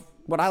of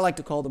what I like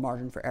to call the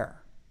margin for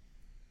error.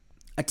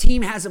 A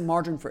team has a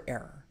margin for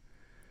error.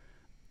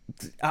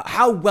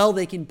 How well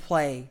they can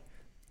play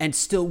and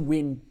still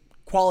win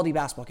quality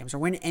basketball games or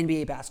win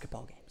NBA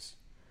basketball games.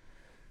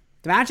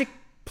 The Magic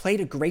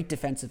played a great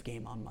defensive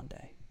game on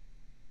Monday.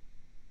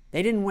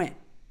 They didn't win.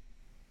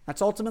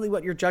 That's ultimately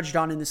what you're judged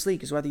on in this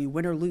league, is whether you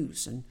win or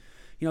lose. And,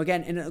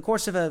 again, in the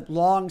course of a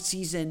long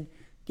season,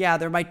 yeah,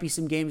 there might be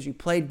some games you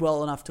played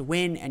well enough to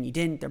win and you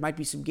didn't. There might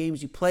be some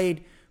games you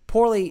played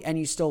poorly and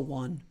you still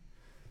won.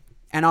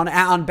 And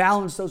on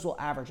balance, those will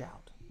average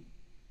out.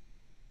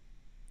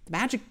 The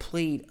Magic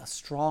played a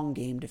strong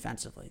game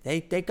defensively.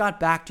 They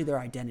got back to their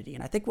identity.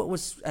 And I think what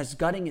was as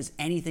gutting as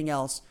anything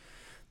else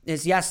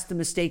is, yes, the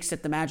mistakes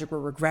that the Magic were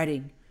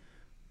regretting,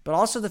 but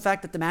also the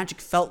fact that the Magic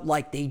felt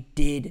like they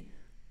did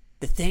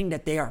the thing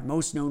that they are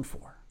most known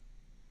for.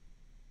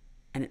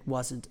 And it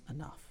wasn't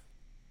enough.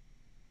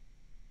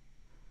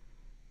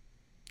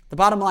 The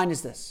bottom line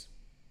is this.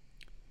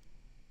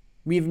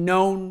 We've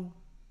known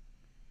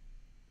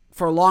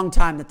for a long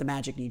time that the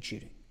Magic need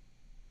shooting.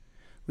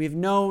 We've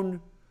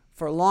known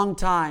for a long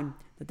time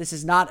that this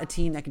is not a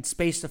team that can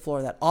space the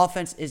floor, that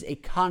offense is a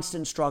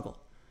constant struggle.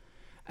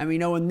 And we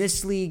know in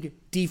this league,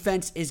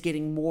 defense is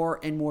getting more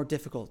and more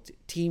difficult.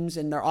 Teams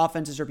and their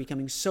offenses are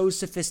becoming so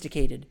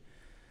sophisticated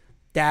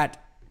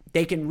that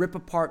they can rip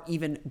apart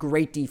even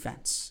great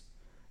defense.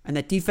 And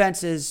that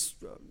defense is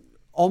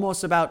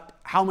almost about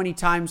how many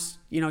times,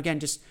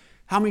 just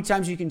how many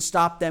times you can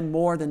stop them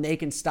more than they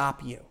can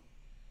stop you.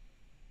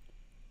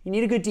 You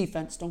need a good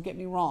defense, don't get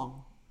me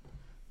wrong.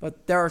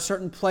 But there are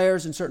certain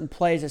players and certain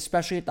plays,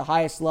 especially at the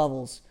highest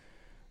levels,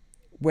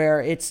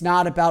 where it's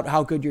not about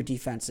how good your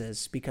defense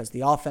is, because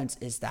the offense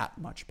is that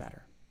much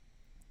better.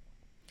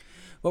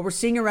 What we're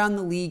seeing around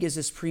the league is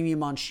this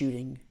premium on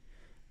shooting,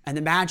 and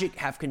the Magic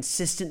have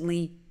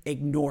consistently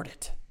ignored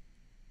it.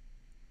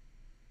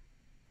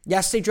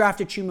 Yes, they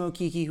drafted Chuma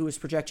Okeke, who was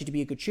projected to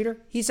be a good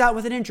shooter. He's out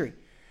with an injury.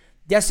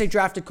 Yes, they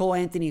drafted Cole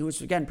Anthony, who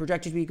was, again,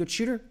 projected to be a good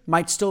shooter.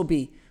 Might still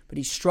be, but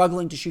he's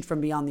struggling to shoot from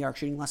beyond the arc,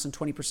 shooting less than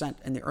 20%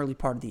 in the early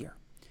part of the year.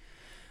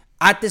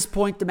 At this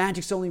point, the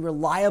Magic's only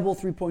reliable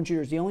three-point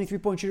shooters, the only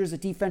three-point shooters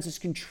that defenses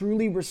can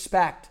truly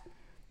respect,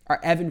 are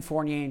Evan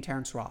Fournier and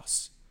Terrence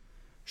Ross.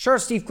 Sure,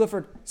 Steve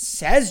Clifford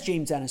says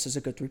James Ennis is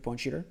a good three-point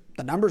shooter.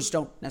 The numbers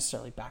don't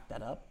necessarily back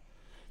that up.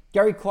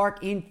 Gary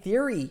Clark, in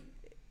theory,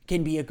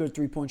 can be a good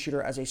three-point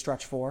shooter as a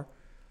stretch four.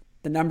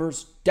 The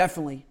numbers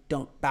definitely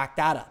don't back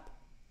that up.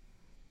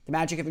 The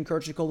Magic have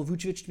encouraged Nikola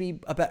Vucevic to be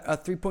a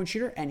three-point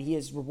shooter, and he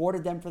has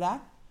rewarded them for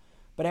that.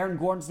 But Aaron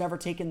Gordon's never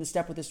taken the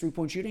step with his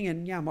three-point shooting,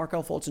 and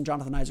Markelle Fultz and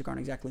Jonathan Isaac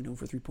aren't exactly known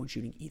for three-point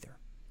shooting either.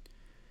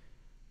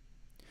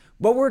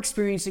 What we're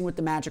experiencing with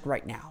the Magic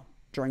right now,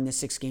 during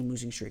this 6-game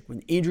losing streak, when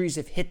injuries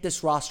have hit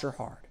this roster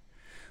hard,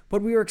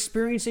 what we are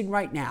experiencing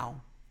right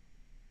now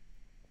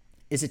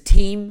is a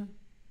team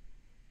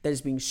that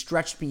is being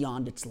stretched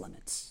beyond its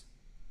limits.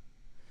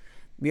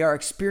 We are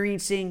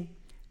experiencing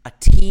a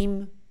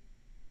team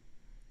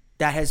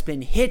that has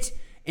been hit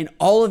in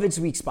all of its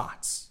weak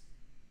spots.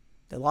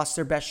 They lost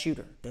their best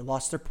shooter. They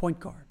lost their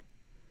point guard.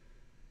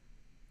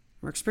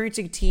 We're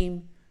experiencing a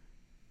team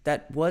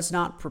that was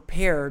not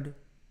prepared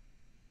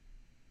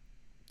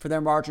for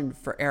their margin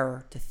for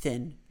error to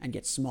thin and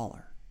get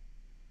smaller.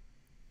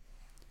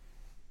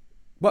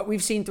 What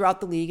we've seen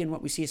throughout the league and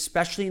what we see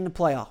especially in the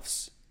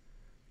playoffs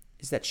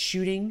is that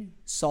shooting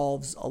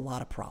solves a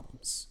lot of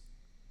problems.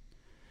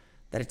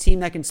 That a team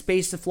that can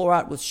space the floor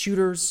out with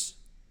shooters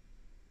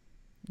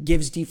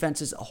gives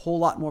defenses a whole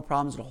lot more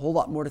problems and a whole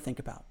lot more to think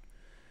about.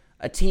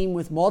 A team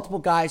with multiple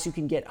guys who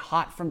can get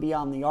hot from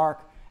beyond the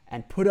arc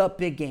and put up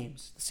big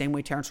games, the same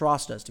way Terrence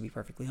Ross does, to be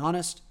perfectly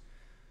honest,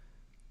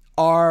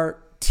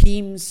 are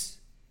teams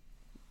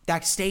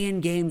that stay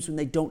in games when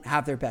they don't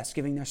have their best,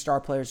 giving their star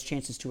players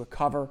chances to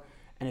recover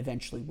and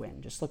eventually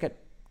win. Just look at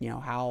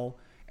how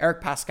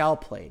Eric Pascal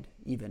played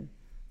even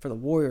for the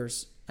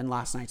Warriors in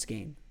last night's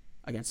game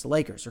against the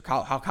Lakers, or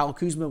how Kyle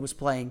Kuzma was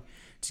playing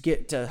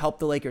to help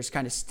the Lakers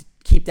kind of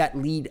keep that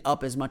lead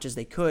up as much as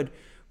they could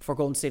before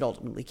Golden State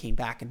ultimately came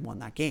back and won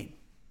that game.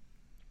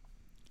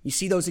 You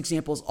see those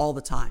examples all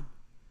the time.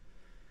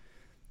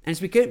 And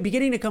it's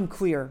beginning to come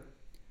clear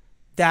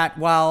that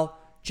while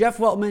Jeff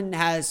Weltman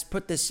has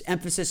put this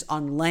emphasis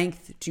on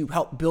length to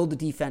help build the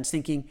defense,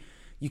 thinking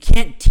you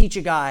can't teach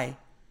a guy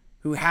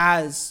who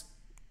has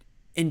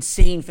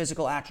insane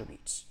physical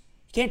attributes.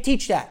 You can't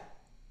teach that.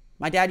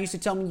 My dad used to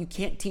tell me you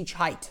can't teach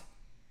height.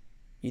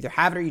 You either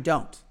have it or you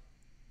don't.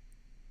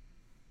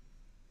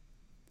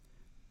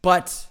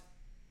 But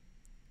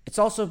it's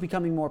also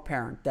becoming more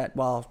apparent that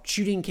while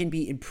shooting can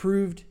be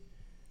improved,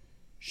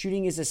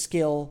 shooting is a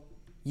skill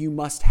you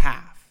must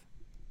have.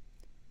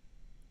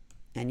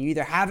 And you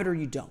either have it or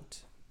you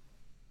don't.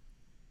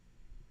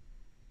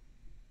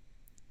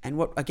 And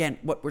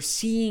what we're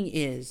seeing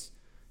is,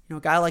 a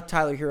guy like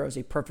Tyler Herro is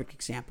a perfect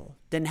example.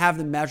 Didn't have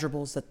the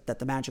measurables that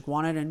the Magic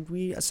wanted, and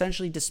we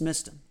essentially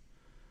dismissed him.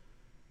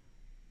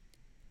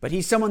 But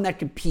he's someone that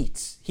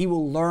competes. He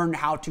will learn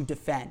how to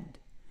defend.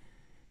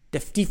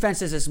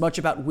 Defense is as much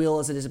about will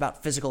as it is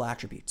about physical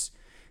attributes.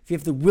 If you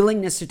have the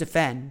willingness to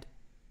defend,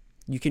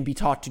 you can be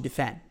taught to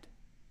defend.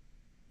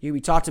 You can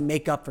be taught to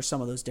make up for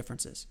some of those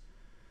differences.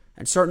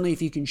 And certainly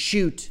if you can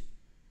shoot,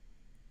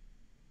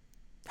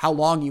 how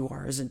long you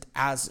are isn't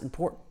as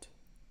important.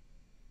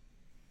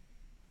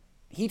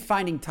 Heat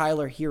finding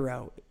Tyler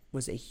Herro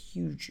was a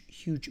huge,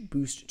 huge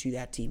boost to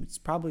that team. It's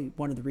probably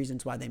one of the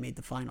reasons why they made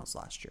the finals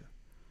last year.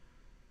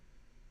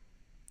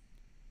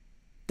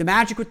 The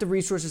Magic, with the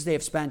resources they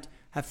have spent,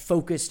 have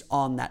focused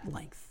on that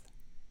length.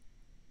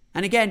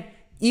 And again,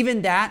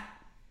 even that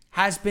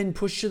has been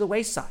pushed to the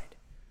wayside.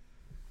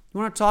 You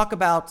want to talk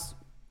about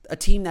a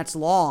team that's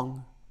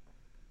long.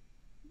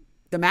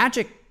 The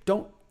Magic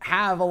don't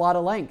have a lot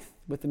of length.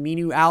 With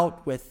Aminu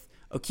out, with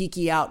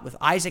Okeke out, with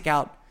Isaac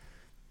out,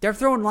 they're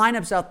throwing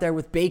lineups out there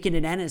with Bacon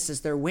and Ennis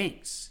as their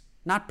wings.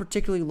 Not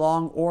particularly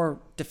long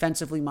or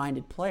defensively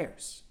minded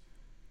players.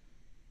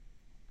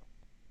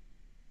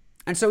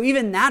 And so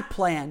even that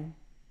plan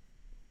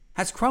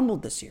has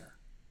crumbled this year.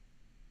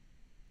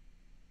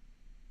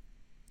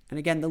 And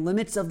again, the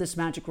limits of this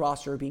Magic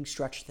roster are being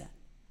stretched thin.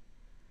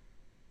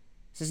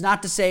 This is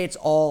not to say it's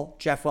all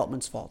Jeff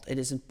Weltman's fault. It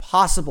is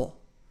impossible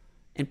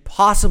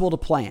to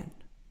plan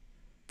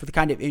for the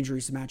kind of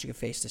injuries the Magic have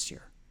faced this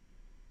year.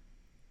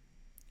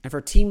 And for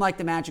a team like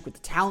the Magic with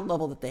the talent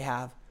level that they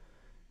have,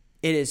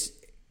 it is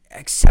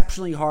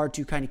exceptionally hard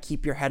to kind of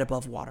keep your head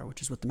above water,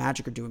 which is what the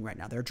Magic are doing right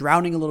now. They're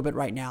drowning a little bit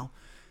right now,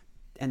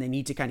 and they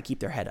need to kind of keep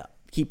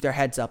their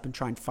heads up and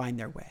try and find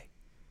their way.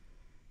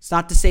 It's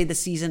not to say the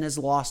season is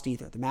lost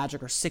either. The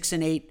Magic are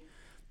 6-8.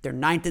 They're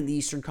 9th in the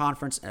Eastern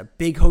Conference, and a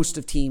big host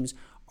of teams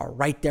are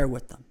right there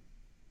with them.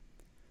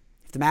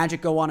 If the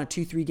Magic go on a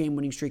 2-3 game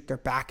winning streak, they're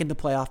back in the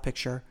playoff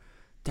picture.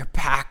 They're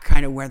back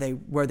kind of where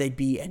they'd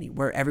be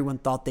where everyone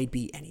thought they'd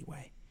be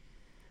anyway.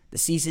 The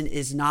season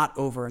is not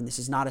over, and this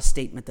is not a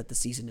statement that the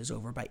season is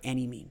over by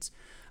any means.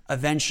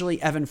 Eventually,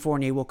 Evan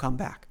Fournier will come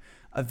back.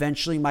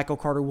 Eventually, Michael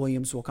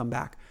Carter-Williams will come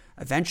back.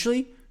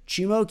 Eventually,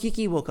 Chuma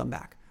Okeke will come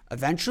back.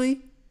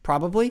 Eventually,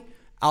 probably,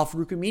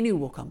 Al-Farouq Aminu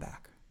will come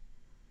back.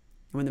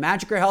 And when the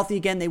Magic are healthy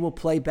again, they will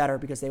play better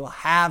because they will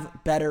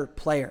have better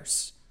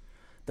players.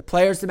 The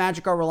players the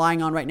Magic are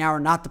relying on right now are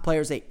not the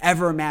players they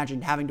ever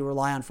imagined having to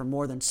rely on for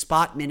more than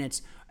spot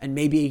minutes and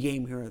maybe a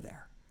game here or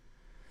there.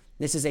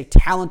 This is a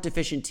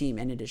talent-deficient team,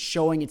 and it is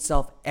showing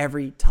itself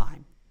every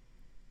time.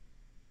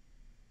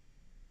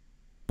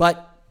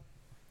 But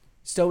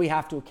still, we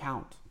have to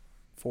account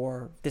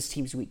for this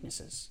team's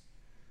weaknesses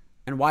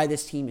and why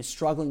this team is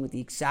struggling with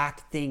the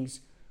exact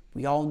things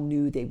we all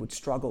knew they would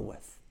struggle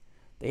with.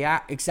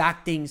 The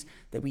exact things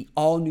that we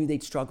all knew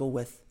they'd struggle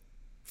with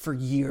for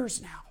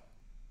years now.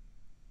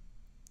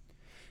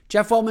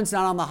 Jeff Weltman's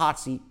not on the hot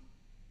seat.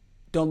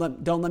 Don't let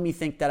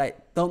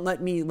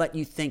me let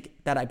you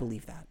think that I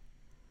believe that.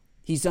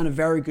 He's done a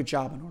very good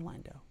job in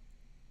Orlando.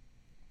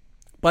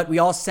 But we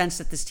all sense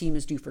that this team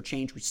is due for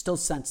change. We still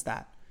sense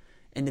that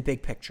in the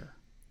big picture.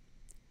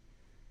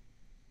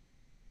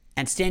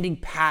 And standing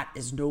pat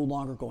is no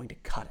longer going to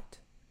cut it.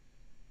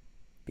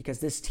 Because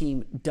this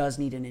team does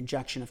need an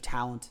injection of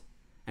talent.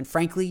 And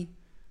frankly,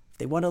 if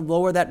they want to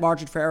lower that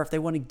margin for error, if they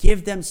want to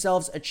give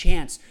themselves a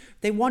chance,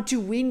 if they want to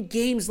win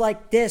games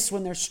like this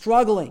when they're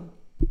struggling,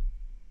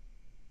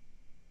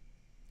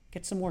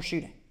 get some more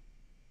shooting.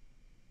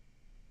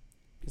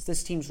 Because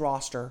this team's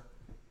roster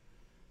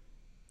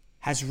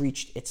has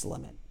reached its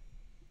limit.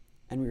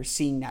 And we're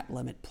seeing that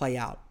limit play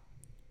out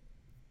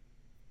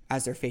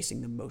as they're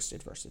facing the most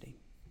adversity.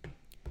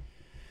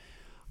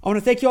 I want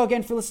to thank you all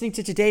again for listening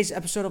to today's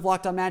episode of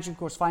Locked On Magic. Of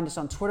course, find us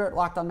on Twitter at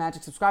Locked On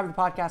Magic. Subscribe to the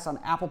podcast on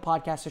Apple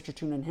Podcasts, Stitcher,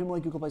 TuneIn,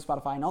 Himalaya, Google Play,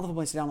 Spotify, and all the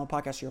places to download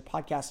podcasts to your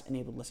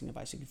podcast-enabled listening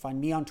device. You can find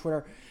me on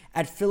Twitter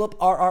at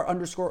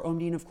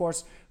PhilipRR_Omdine, of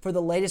course. For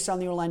the latest on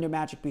the Orlando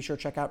Magic, be sure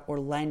to check out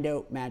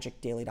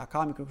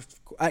OrlandoMagicDaily.com. You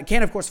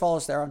can, of course, follow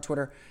us there on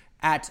Twitter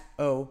at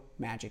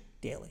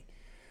OMagicDaily.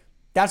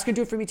 That's going to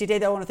do it for me today,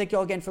 though. I want to thank you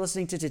all again for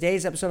listening to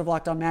today's episode of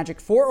Locked On Magic.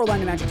 For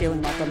Orlando Magic Daily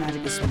and Locked On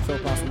Magic, this has been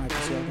Philip Rossman.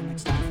 I'll see you all again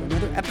next time for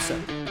another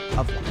episode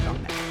of Locked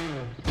On Magic.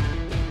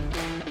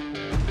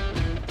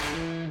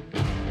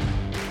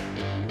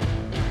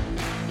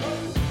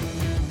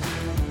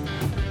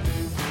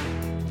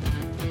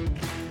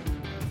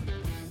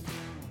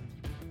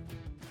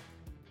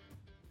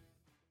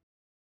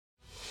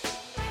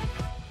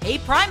 Hey,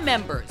 Prime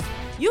members,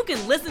 you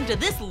can listen to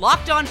this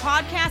Locked On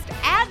podcast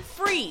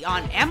ad-free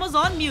on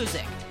Amazon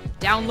Music.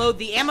 Download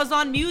the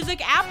Amazon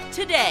Music app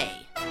today.